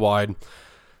worldwide,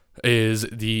 is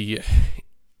the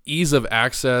ease of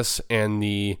access and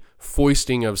the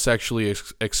foisting of sexually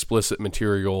explicit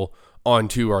material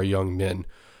onto our young men.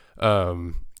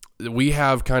 we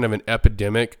have kind of an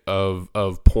epidemic of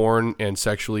porn and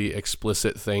sexually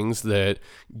explicit things that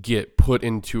get put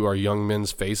into our young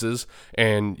men's faces.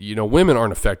 And, women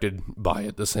aren't affected by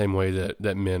it the same way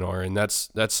that men are. And that's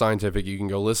scientific. You can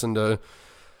go listen to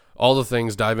all the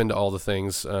things, dive into all the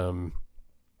things.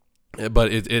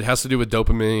 But it has to do with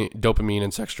dopamine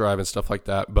and sex drive and stuff like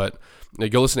that. But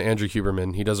go listen to Andrew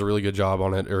Huberman. He does a really good job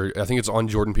on it. Or I think it's on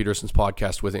Jordan Peterson's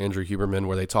podcast with Andrew Huberman,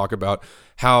 where they talk about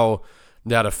how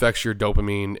that affects your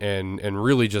dopamine and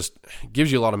really just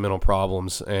gives you a lot of mental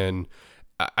problems. And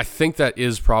I think that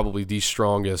is probably the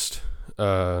strongest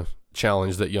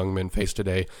challenge that young men face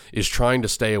today, is trying to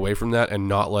stay away from that and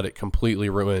not let it completely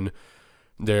ruin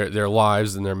their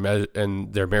lives and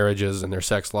their marriages and their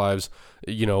sex lives.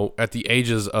 At the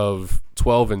ages of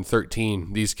 12 and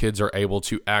 13, these kids are able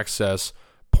to access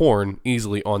porn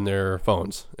easily on their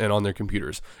phones and on their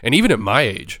computers. And even at my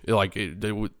age,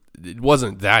 it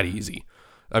wasn't that easy.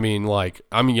 I mean,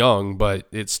 I'm young, but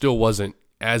it still wasn't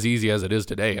as easy as it is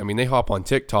today. I mean, they hop on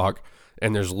TikTok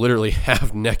and there's literally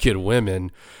half-naked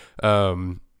women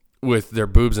with their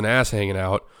boobs and ass hanging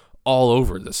out all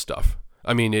over this stuff.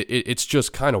 I mean, it's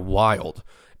just kind of wild.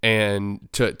 And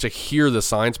to hear the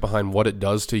science behind what it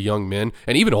does to young men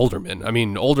and even older men. I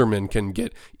mean, older men can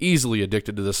get easily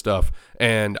addicted to this stuff.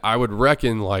 And I would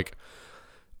reckon,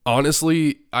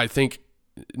 honestly, I think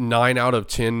 9 out of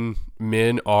 10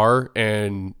 men are,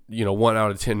 and 1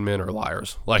 out of 10 men are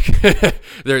liars.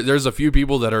 There's a few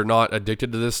people that are not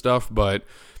addicted to this stuff, but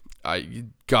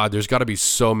there's got to be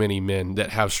so many men that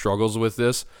have struggles with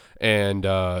this, and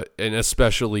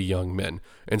especially young men.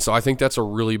 And so I think that's a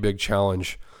really big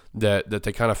challenge that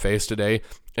they kind of face today.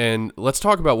 And let's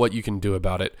talk about what you can do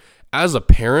about it. As a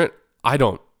parent,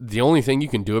 the only thing you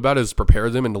can do about it is prepare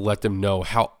them and to let them know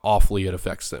how awfully it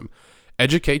affects them.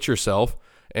 Educate yourself,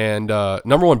 and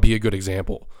number one, be a good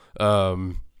example.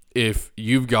 If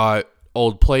you've got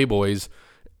old Playboys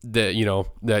that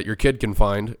that your kid can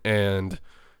find, and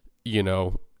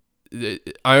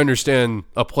I understand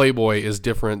a Playboy is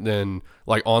different than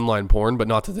online porn, but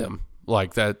not to them.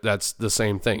 That's the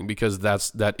same thing, because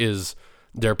that is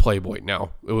their Playboy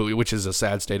now, which is a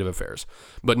sad state of affairs.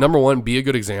 But number one, be a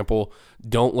good example.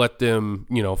 Don't let them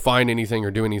find anything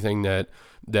or do anything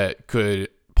that could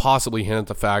possibly hint at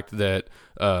the fact that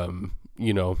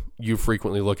you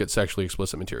frequently look at sexually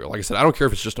explicit material. Like I said, I don't care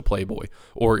if it's just a Playboy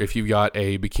or if you've got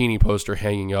a bikini poster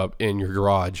hanging up in your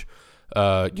garage,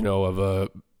 of a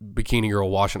bikini girl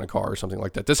washing a car or something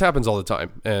like that. This happens all the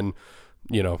time, and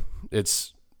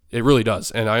it really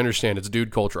does. And I understand it's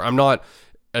dude culture. I'm not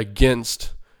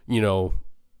against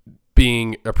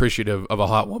being appreciative of a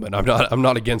hot woman. I'm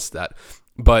not against that.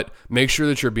 But make sure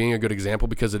that you're being a good example,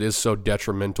 because it is so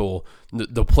detrimental.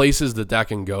 The places that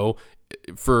can go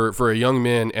for a young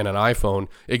man and an iPhone,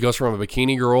 it goes from a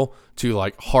bikini girl to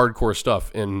hardcore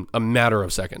stuff in a matter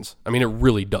of seconds. I mean, it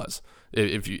really does.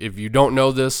 If you don't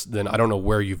know this, then I don't know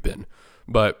where you've been.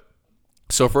 But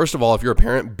so first of all, if you're a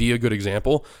parent, be a good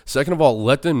example. Second of all,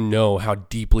 let them know how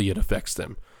deeply it affects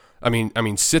them. I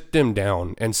mean, sit them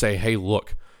down and say, hey,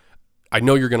 look, I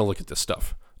know you're going to look at this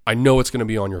stuff. I know it's going to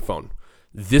be on your phone.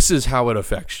 This is how it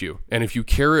affects you. And if you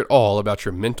care at all about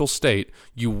your mental state,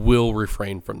 you will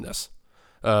refrain from this.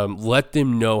 Let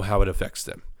them know how it affects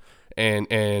them.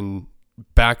 And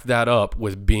back that up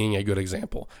with being a good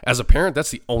example. As a parent,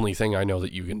 that's the only thing I know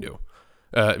that you can do.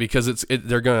 Because it's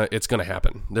gonna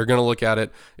happen. They're gonna look at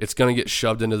it. It's gonna get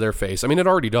shoved into their face. I mean, it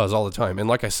already does all the time. And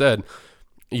like I said,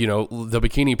 the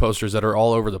bikini posters that are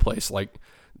all over the place,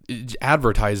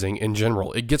 advertising in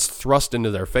general, it gets thrust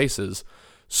into their faces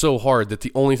so hard that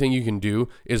the only thing you can do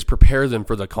is prepare them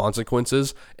for the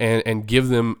consequences and give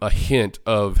them a hint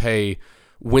of, hey,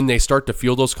 when they start to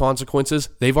feel those consequences,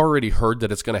 they've already heard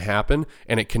that it's going to happen,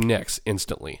 and it connects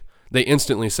instantly. They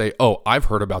instantly say, oh, I've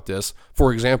heard about this.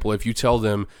 For example, if you tell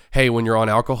them, hey, when you're on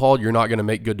alcohol, you're not going to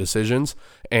make good decisions,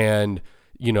 and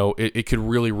it could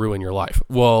really ruin your life.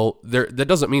 Well, that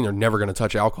doesn't mean they're never going to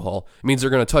touch alcohol. It means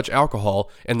they're going to touch alcohol,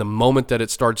 and the moment that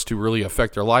it starts to really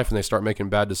affect their life and they start making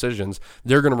bad decisions,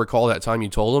 they're going to recall that time you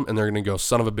told them, and they're going to go,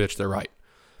 son of a bitch, they're right.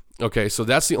 Okay, so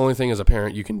that's the only thing as a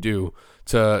parent you can do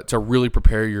to really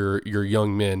prepare your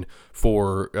young men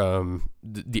for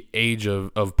the age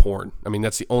of porn. I mean,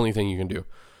 that's the only thing you can do.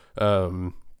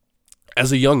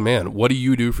 As a young man, what do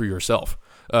you do for yourself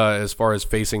as far as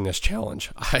facing this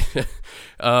challenge?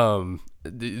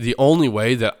 The only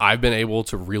way that I've been able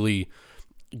to really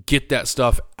get that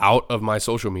stuff out of my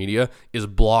social media is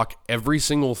block every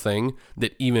single thing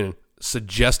that even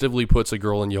suggestively puts a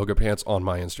girl in yoga pants on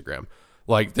my Instagram.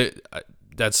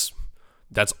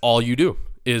 That's all you do,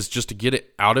 is just to get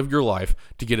it out of your life,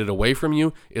 to get it away from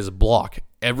you, is block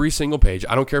every single page.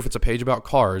 I don't care if it's a page about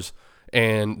cars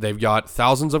and they've got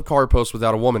thousands of car posts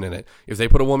without a woman in it. If they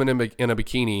put a woman in a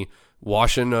bikini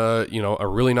washing a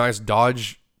really nice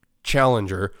Dodge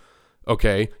Challenger,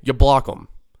 okay, you block them.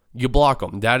 You block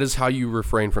them. That is how you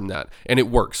refrain from that. And it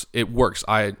works. It works.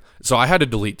 So I had to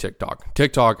delete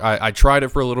TikTok. I tried it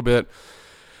for a little bit,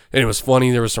 and it was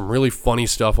funny. There was some really funny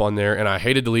stuff on there, and I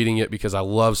hated deleting it because I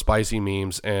love spicy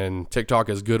memes, and TikTok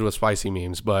is good with spicy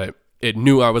memes, but it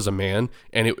knew I was a man,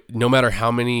 and no matter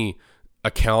how many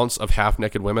accounts of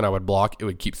half-naked women I would block, it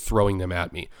would keep throwing them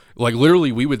at me. Like,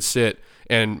 literally, we would sit,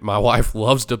 and my wife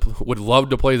would love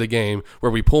to play the game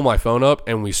where we pull my phone up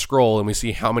and we scroll and we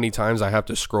see how many times I have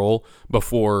to scroll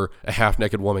before a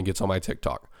half-naked woman gets on my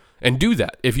TikTok. And do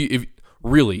that. If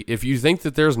you think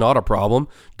that there's not a problem,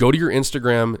 go to your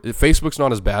Instagram. Facebook's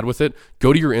not as bad with it.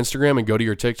 Go to your Instagram and go to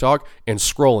your TikTok and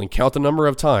scroll and count the number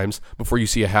of times before you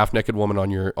see a half-naked woman on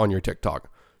your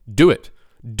TikTok. Do it.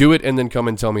 Do it and then come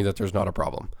and tell me that there's not a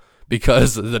problem.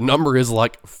 Because the number is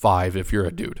like 5 if you're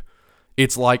a dude.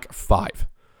 It's like 5.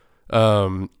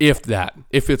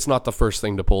 If it's not the first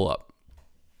thing to pull up.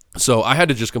 So I had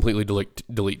to just completely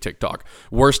delete TikTok.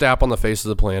 Worst app on the face of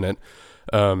the planet.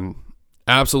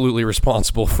 Absolutely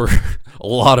responsible for a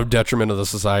lot of detriment of the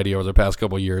society over the past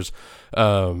couple of years.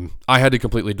 I had to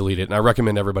completely delete it, and I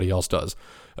recommend everybody else does.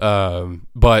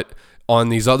 But on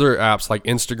these other apps like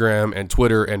Instagram and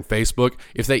Twitter and Facebook,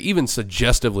 if they even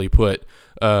suggestively put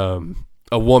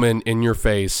a woman in your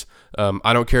face,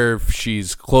 I don't care if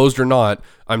she's closed or not.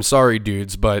 I'm sorry,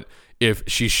 dudes, but if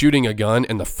she's shooting a gun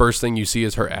and the first thing you see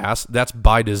is her ass, that's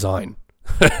by design.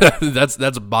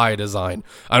 That's by design.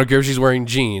 I don't care if she's wearing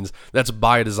jeans. That's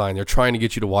by design. They're trying to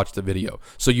get you to watch the video.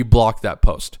 So you block that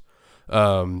post.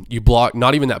 You block,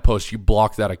 not even that post, you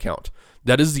block that account.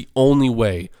 That is the only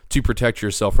way to protect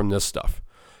yourself from this stuff.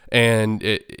 And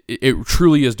it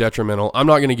truly is detrimental. I'm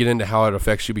not going to get into how it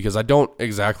affects you because I don't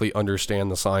exactly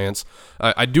understand the science.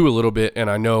 I do a little bit, and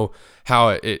I know how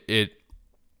it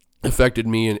affected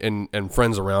me and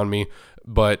friends around me.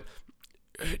 But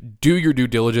do your due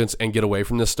diligence and get away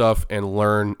from this stuff and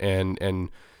learn and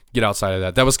get outside of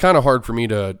that. That was kind of hard for me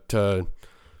to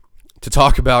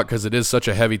talk about because it is such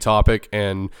a heavy topic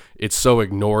and it's so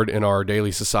ignored in our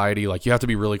daily society. Like, you have to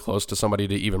be really close to somebody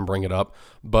to even bring it up.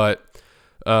 But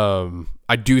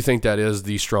I do think that is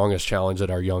the strongest challenge that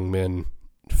our young men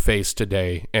face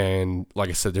today. And like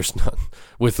I said, there's not,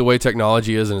 with the way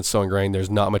technology is and it's so ingrained, there's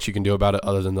not much you can do about it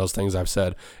other than those things I've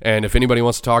said. And if anybody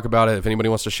wants to talk about it, if anybody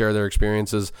wants to share their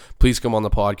experiences, please come on the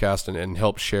podcast and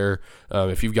help share.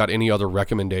 If you've got any other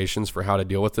recommendations for how to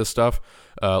deal with this stuff,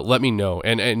 let me know.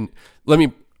 And let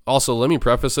me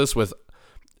preface this with,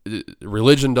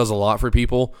 religion does a lot for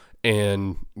people,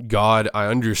 and God, I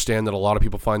understand that a lot of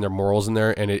people find their morals in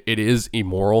there, and it is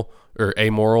immoral or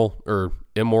amoral or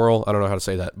immoral. I don't know how to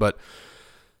say that, but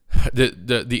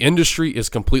the industry is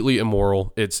completely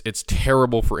immoral. It's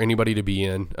terrible for anybody to be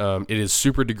in. It is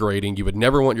super degrading. You would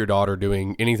never want your daughter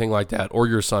doing anything like that, or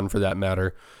your son for that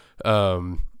matter.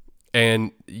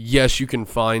 And yes, you can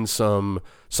find some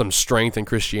strength in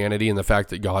Christianity in the fact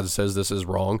that God says this is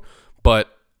wrong,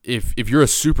 but if you're a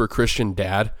super Christian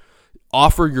dad,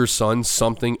 offer your son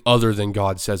something other than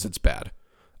God says it's bad.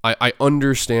 I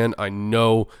understand, I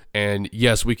know, and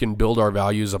yes, we can build our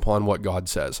values upon what God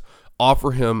says.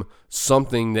 Offer him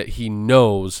something that he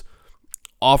knows.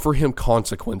 Offer him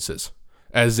consequences.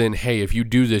 As in, hey, if you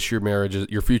do this,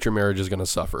 your future marriage is going to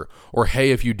suffer. Or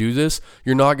hey, if you do this,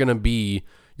 you're not going to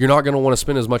want to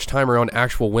spend as much time around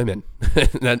actual women.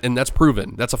 And that's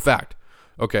proven. That's a fact.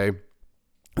 Okay?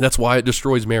 That's why it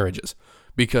destroys marriages.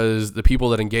 Because the people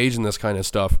that engage in this kind of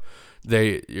stuff,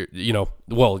 guys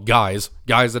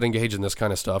that engage in this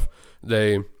kind of stuff,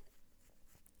 they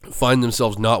find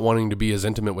themselves not wanting to be as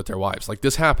intimate with their wives. Like,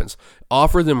 this happens.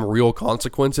 Offer them real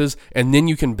consequences, and then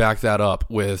you can back that up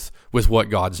with what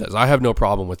God says. I have no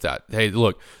problem with that. Hey,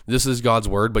 look, this is God's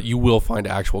word, but you will find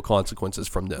actual consequences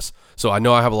from this. So I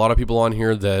know I have a lot of people on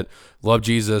here that love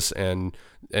Jesus, and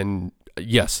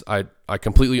yes, I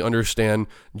completely understand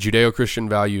Judeo-Christian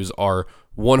values are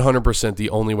 100% the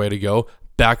only way to go.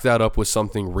 Back that up with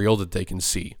something real that they can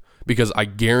see. Because I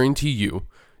guarantee you,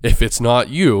 if it's not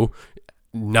you,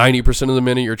 90% of the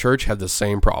men at your church have the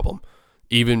same problem.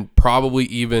 Probably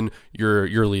even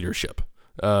your leadership.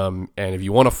 And if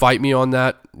you want to fight me on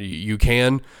that, you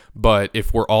can. But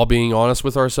if we're all being honest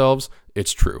with ourselves,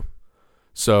 it's true.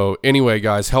 So anyway,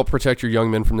 guys, help protect your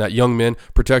young men from that. Young men,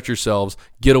 protect yourselves.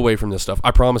 Get away from this stuff.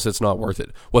 I promise it's not worth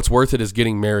it. What's worth it is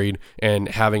getting married and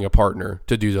having a partner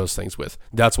to do those things with.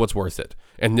 That's what's worth it.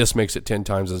 And this makes it 10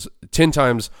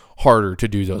 times harder to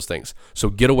do those things. So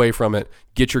get away from it.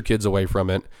 Get your kids away from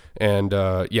it. And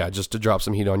just to drop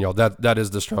some heat on y'all, that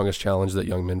is the strongest challenge that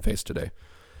young men face today.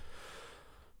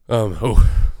 That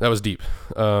was deep.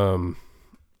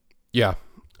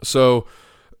 So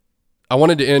I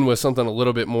wanted to end with something a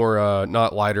little bit more,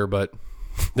 not lighter, but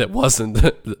that wasn't,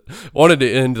 wanted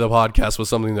to end the podcast with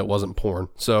something that wasn't porn.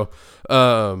 So,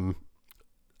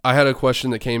 I had a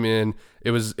question that came in.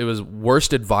 It was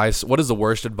worst advice. What is the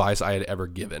worst advice I had ever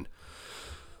given?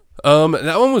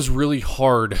 That one was really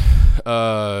hard.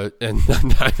 And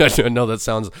I know that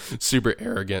sounds super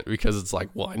arrogant because it's like,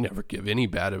 well, I never give any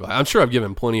bad advice. I'm sure I've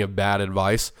given plenty of bad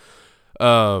advice.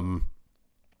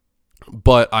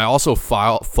 But I also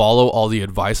follow all the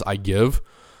advice I give.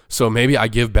 So maybe I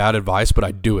give bad advice, but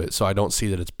I do it, so I don't see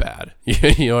that it's bad.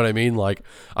 You know what I mean? Like,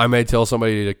 I may tell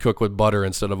somebody to cook with butter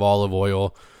instead of olive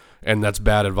oil, and that's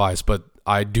bad advice, but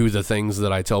I do the things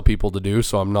that I tell people to do,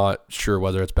 so I'm not sure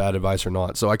whether it's bad advice or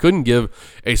not. So I couldn't give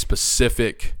a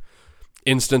specific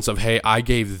instance of, hey, I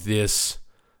gave this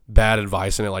bad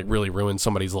advice and it like really ruined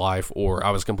somebody's life, or I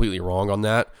was completely wrong on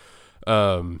that.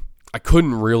 I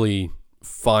couldn't really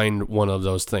find one of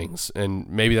those things, and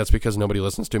maybe that's because nobody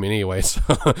listens to me anyway, so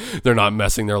they're not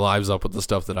messing their lives up with the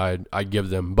stuff that I give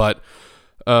them. But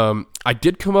I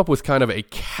did come up with kind of a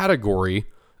category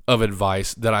of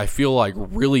advice that I feel like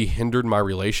really hindered my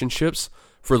relationships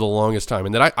for the longest time,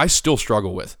 and that I still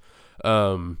struggle with.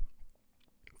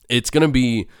 It's going to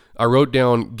be, I wrote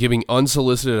down giving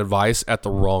unsolicited advice at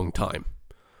the wrong time.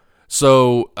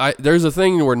 So there's a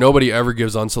thing where nobody ever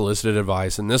gives unsolicited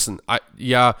advice, and I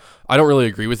don't really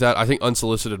agree with that. I think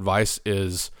unsolicited advice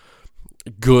is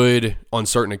good on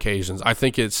certain occasions. I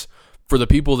think it's for the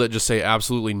people that just say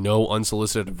absolutely no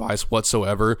unsolicited advice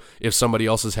whatsoever. If somebody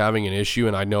else is having an issue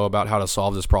and I know about how to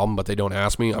solve this problem, but they don't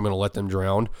ask me, I'm going to let them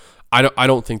drown. I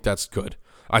don't think that's good.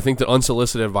 I think that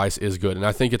unsolicited advice is good, and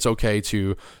I think it's okay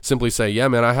to simply say, yeah,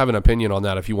 man, I have an opinion on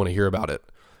that if you want to hear about it.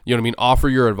 You know what I mean? Offer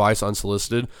your advice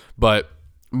unsolicited, but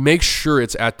make sure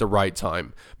it's at the right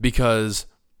time, because,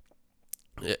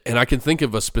 and I can think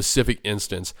of a specific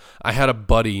instance. I had a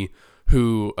buddy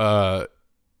who,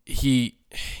 he's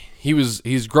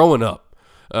growing up,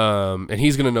 and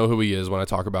he's going to know who he is when I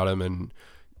talk about him, and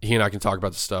he and I can talk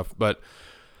about this stuff, but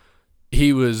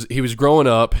he was growing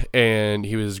up and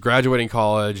he was graduating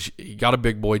college. He got a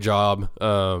big boy job.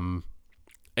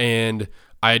 And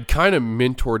I had kind of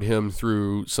mentored him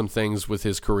through some things with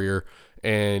his career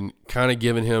and kind of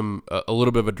given him a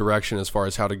little bit of a direction as far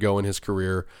as how to go in his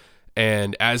career.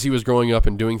 And as he was growing up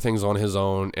and doing things on his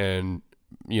own and,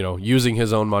 you know, using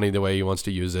his own money the way he wants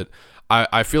to use it,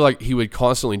 I feel like he would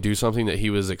constantly do something that he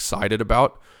was excited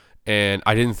about. And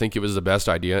I didn't think it was the best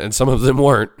idea. And some of them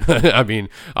weren't. I mean,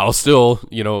 I'll still,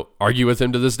 you know, argue with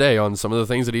him to this day on some of the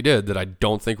things that he did that I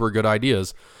don't think were good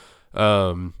ideas.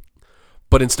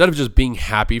 But instead of just being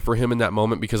happy for him in that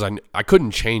moment, because I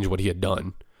couldn't change what he had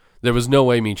done. There was no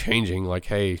way me changing, like,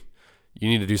 hey, you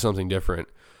need to do something different.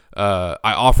 I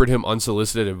offered him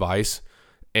unsolicited advice,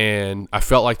 and I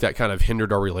felt like that kind of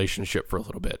hindered our relationship for a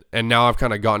little bit. And now I've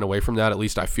kind of gotten away from that, at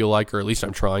least I feel like, or at least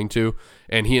I'm trying to.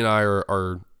 And he and I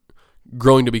are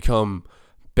growing to become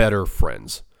better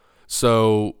friends.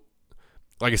 So,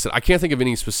 like I said, I can't think of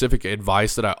any specific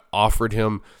advice that I offered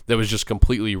him that was just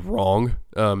completely wrong,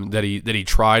 that he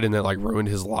tried and that like ruined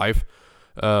his life.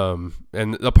 And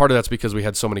a part of that's because we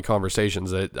had so many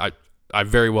conversations that I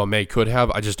very well could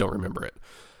have. I just don't remember it.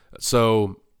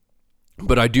 So,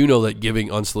 but I do know that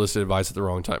giving unsolicited advice at the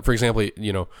wrong time. For example,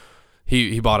 you know,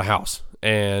 he bought a house,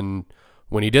 and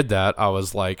when he did that, I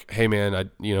was like, hey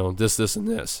man, this and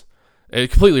this. A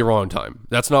completely wrong time.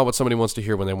 That's not what somebody wants to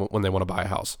hear when they want to buy a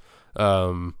house.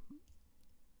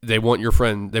 They want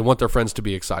their friends to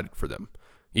be excited for them,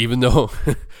 even though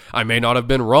I may not have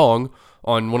been wrong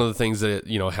on one of the things that,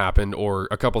 you know, happened, or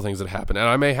a couple things that happened, and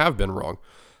I may have been wrong,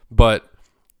 but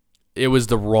it was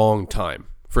the wrong time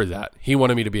for that. He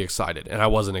wanted me to be excited, and I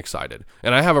wasn't excited,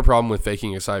 and I have a problem with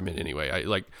faking excitement anyway.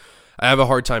 I have a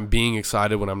hard time being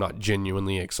excited when I'm not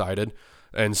genuinely excited.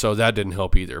 And so that didn't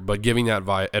help either. But giving that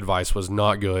advice was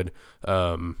not good,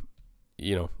 not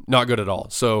good at all.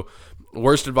 So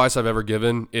worst advice I've ever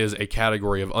given is a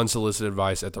category of unsolicited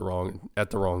advice at the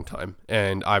wrong time.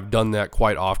 And I've done that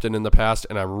quite often in the past,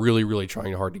 and I'm really, really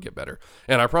trying hard to get better.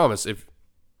 And I promise,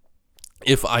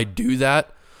 if I do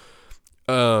that,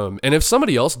 and if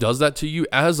somebody else does that to you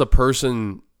as a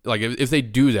person, like if they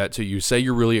do that to you, say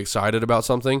you're really excited about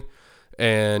something,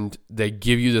 and they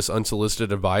give you this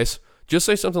unsolicited advice, just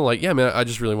say something like, yeah, man, I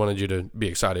just really wanted you to be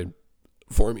excited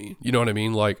for me. You know what I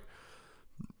mean? Like,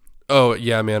 oh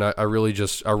yeah, man, I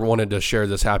wanted to share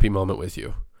this happy moment with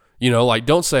you. Like,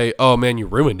 don't say, oh man, you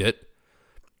ruined it.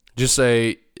 Just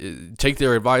say, take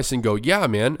their advice and go, yeah,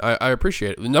 man, I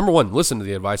appreciate it. Number one, listen to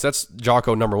the advice. That's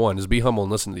Jocko number one, is be humble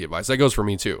and listen to the advice. That goes for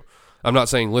me too. I'm not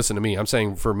saying listen to me. I'm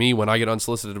saying for me, when I get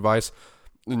unsolicited advice,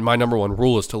 my number one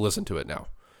rule is to listen to it now.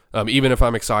 Even if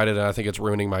I'm excited and I think it's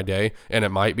ruining my day, and it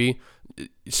might be,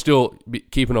 still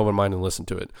keep an open mind and listen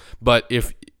to it. But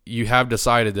if you have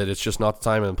decided that it's just not the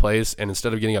time and place, and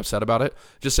instead of getting upset about it,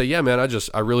 just say, yeah, man,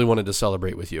 I really wanted to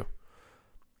celebrate with you.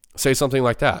 Say something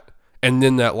like that. And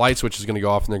then that light switch is going to go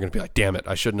off, and they're going to be like, damn it,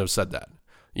 I shouldn't have said that.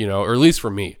 Or at least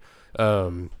for me.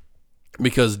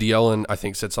 Because D'Ellen, I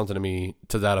think, said something to me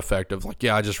to that effect of like,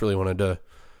 yeah, I just really wanted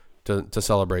to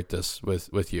celebrate this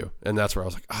with you. And that's where I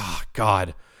was like, oh,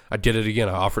 God, I did it again.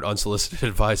 I offered unsolicited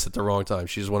advice at the wrong time.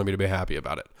 She just wanted me to be happy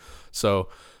about it. So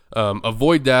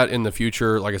avoid that in the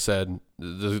future. Like I said,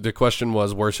 the question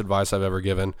was worst advice I've ever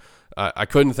given. I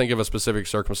couldn't think of a specific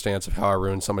circumstance of how I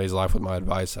ruined somebody's life with my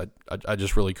advice. I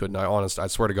just really couldn't. I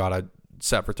swear to God, I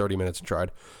sat for 30 minutes and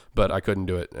tried, but I couldn't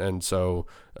do it. And so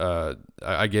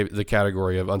I gave the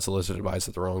category of unsolicited advice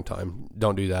at the wrong time.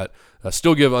 Don't do that.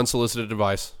 Still give unsolicited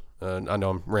advice. I know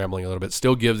I'm rambling a little bit.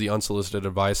 Still give the unsolicited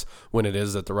advice when it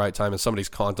is at the right time, and somebody's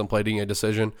contemplating a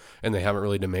decision and they haven't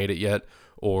really made it yet,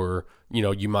 or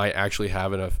you might actually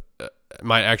have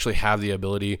the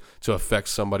ability to affect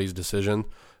somebody's decision.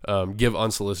 Give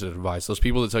unsolicited advice. Those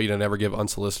people that tell you to never give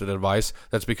unsolicited advice,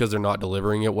 that's because they're not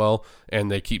delivering it well,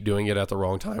 and they keep doing it at the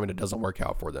wrong time, and it doesn't work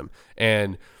out for them.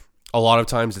 And a lot of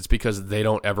times it's because they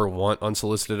don't ever want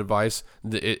unsolicited advice.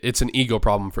 It's an ego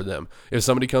problem for them. If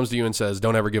somebody comes to you and says,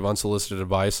 don't ever give unsolicited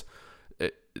advice,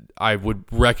 I would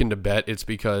reckon to bet it's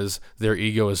because their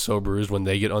ego is so bruised when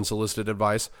they get unsolicited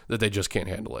advice that they just can't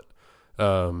handle it.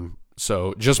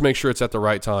 So just make sure it's at the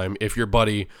right time. If your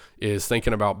buddy is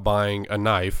thinking about buying a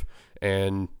knife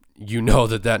and you know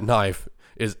that knife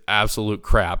is absolute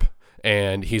crap,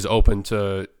 and he's open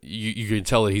to, you can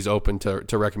tell that he's open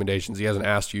to recommendations. He hasn't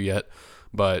asked you yet,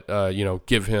 but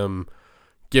give him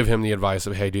the advice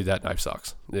of, hey, dude, that knife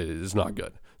sucks. It's not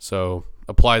good. So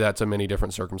apply that to many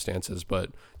different circumstances. But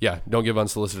yeah, don't give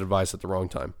unsolicited advice at the wrong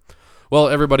time. Well,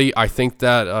 everybody, I think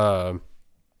that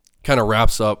kind of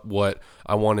wraps up what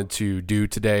I wanted to do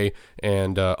today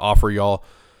and offer y'all.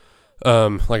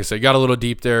 Like I said, got a little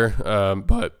deep there,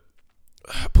 but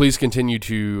please continue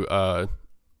to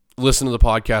listen to the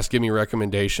podcast, give me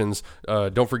recommendations.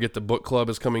 Don't forget the book club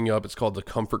is coming up. It's called The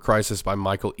Comfort Crisis by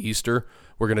Michael Easter.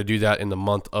 We're going to do that in the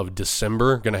month of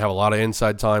December. Going to have a lot of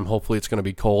inside time. Hopefully it's going to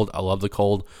be cold. I love the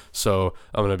cold. So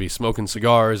I'm going to be smoking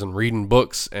cigars and reading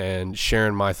books and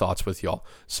sharing my thoughts with y'all.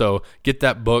 So get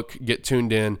that book, get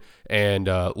tuned in, and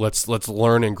let's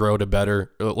learn and grow to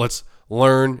better. Let's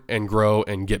learn and grow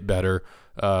and get better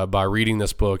by reading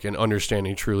this book and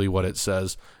understanding truly what it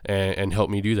says, and help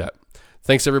me do that.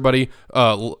 Thanks, everybody.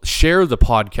 Share the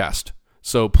podcast.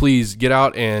 So please get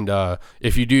out and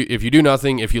if you do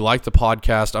nothing, if you like the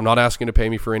podcast, I'm not asking to pay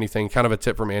me for anything. Kind of a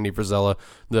tip from Andy Frizella,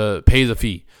 pay the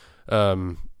fee.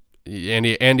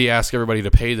 Andy asks everybody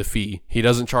to pay the fee. He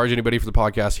doesn't charge anybody for the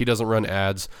podcast. He doesn't run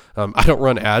ads. I don't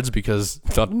run ads because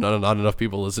not enough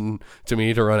people listen to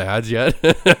me to run ads yet.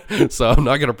 So I'm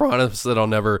not going to promise that I'll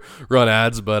never run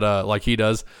ads, but like he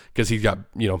does, because he's got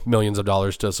millions of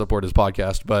dollars to support his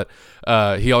podcast. But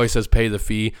he always says pay the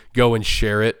fee. Go and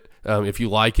share it. If you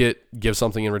like it, give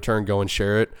something in return, go and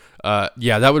share it.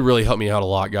 Yeah, that would really help me out a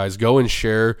lot, guys. Go and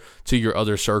share to your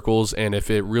other circles. And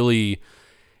if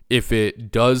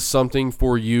it does something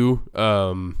for you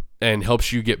and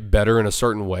helps you get better in a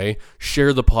certain way,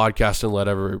 share the podcast and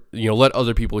let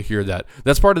other people hear that.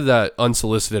 That's part of that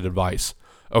unsolicited advice.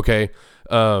 Okay.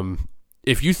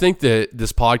 If you think that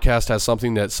this podcast has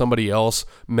something that somebody else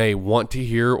may want to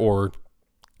hear or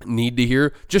need to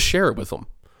hear, just share it with them.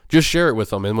 Just share it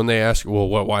with them. And when they ask, well,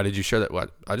 why did you share that? Well,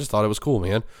 I just thought it was cool,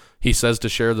 man. He says to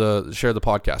share the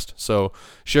podcast. So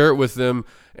share it with them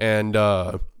and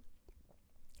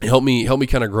help me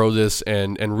kind of grow this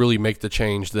and really make the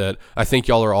change that I think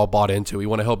y'all are all bought into. We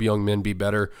want to help young men be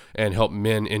better and help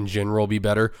men in general be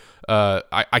better.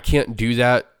 I can't do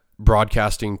that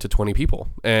broadcasting to 20 people.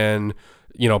 And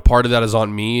part of that is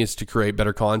on me, is to create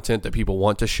better content that people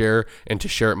want to share and to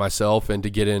share it myself and to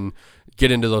get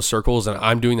into those circles. And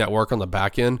I'm doing that work on the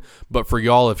back end. But for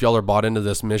y'all, if y'all are bought into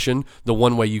this mission, the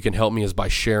one way you can help me is by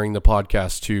sharing the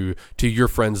podcast to your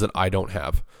friends that I don't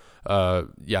have.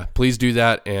 Please do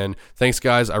that. And thanks,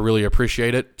 guys. I really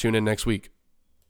appreciate it. Tune in next week.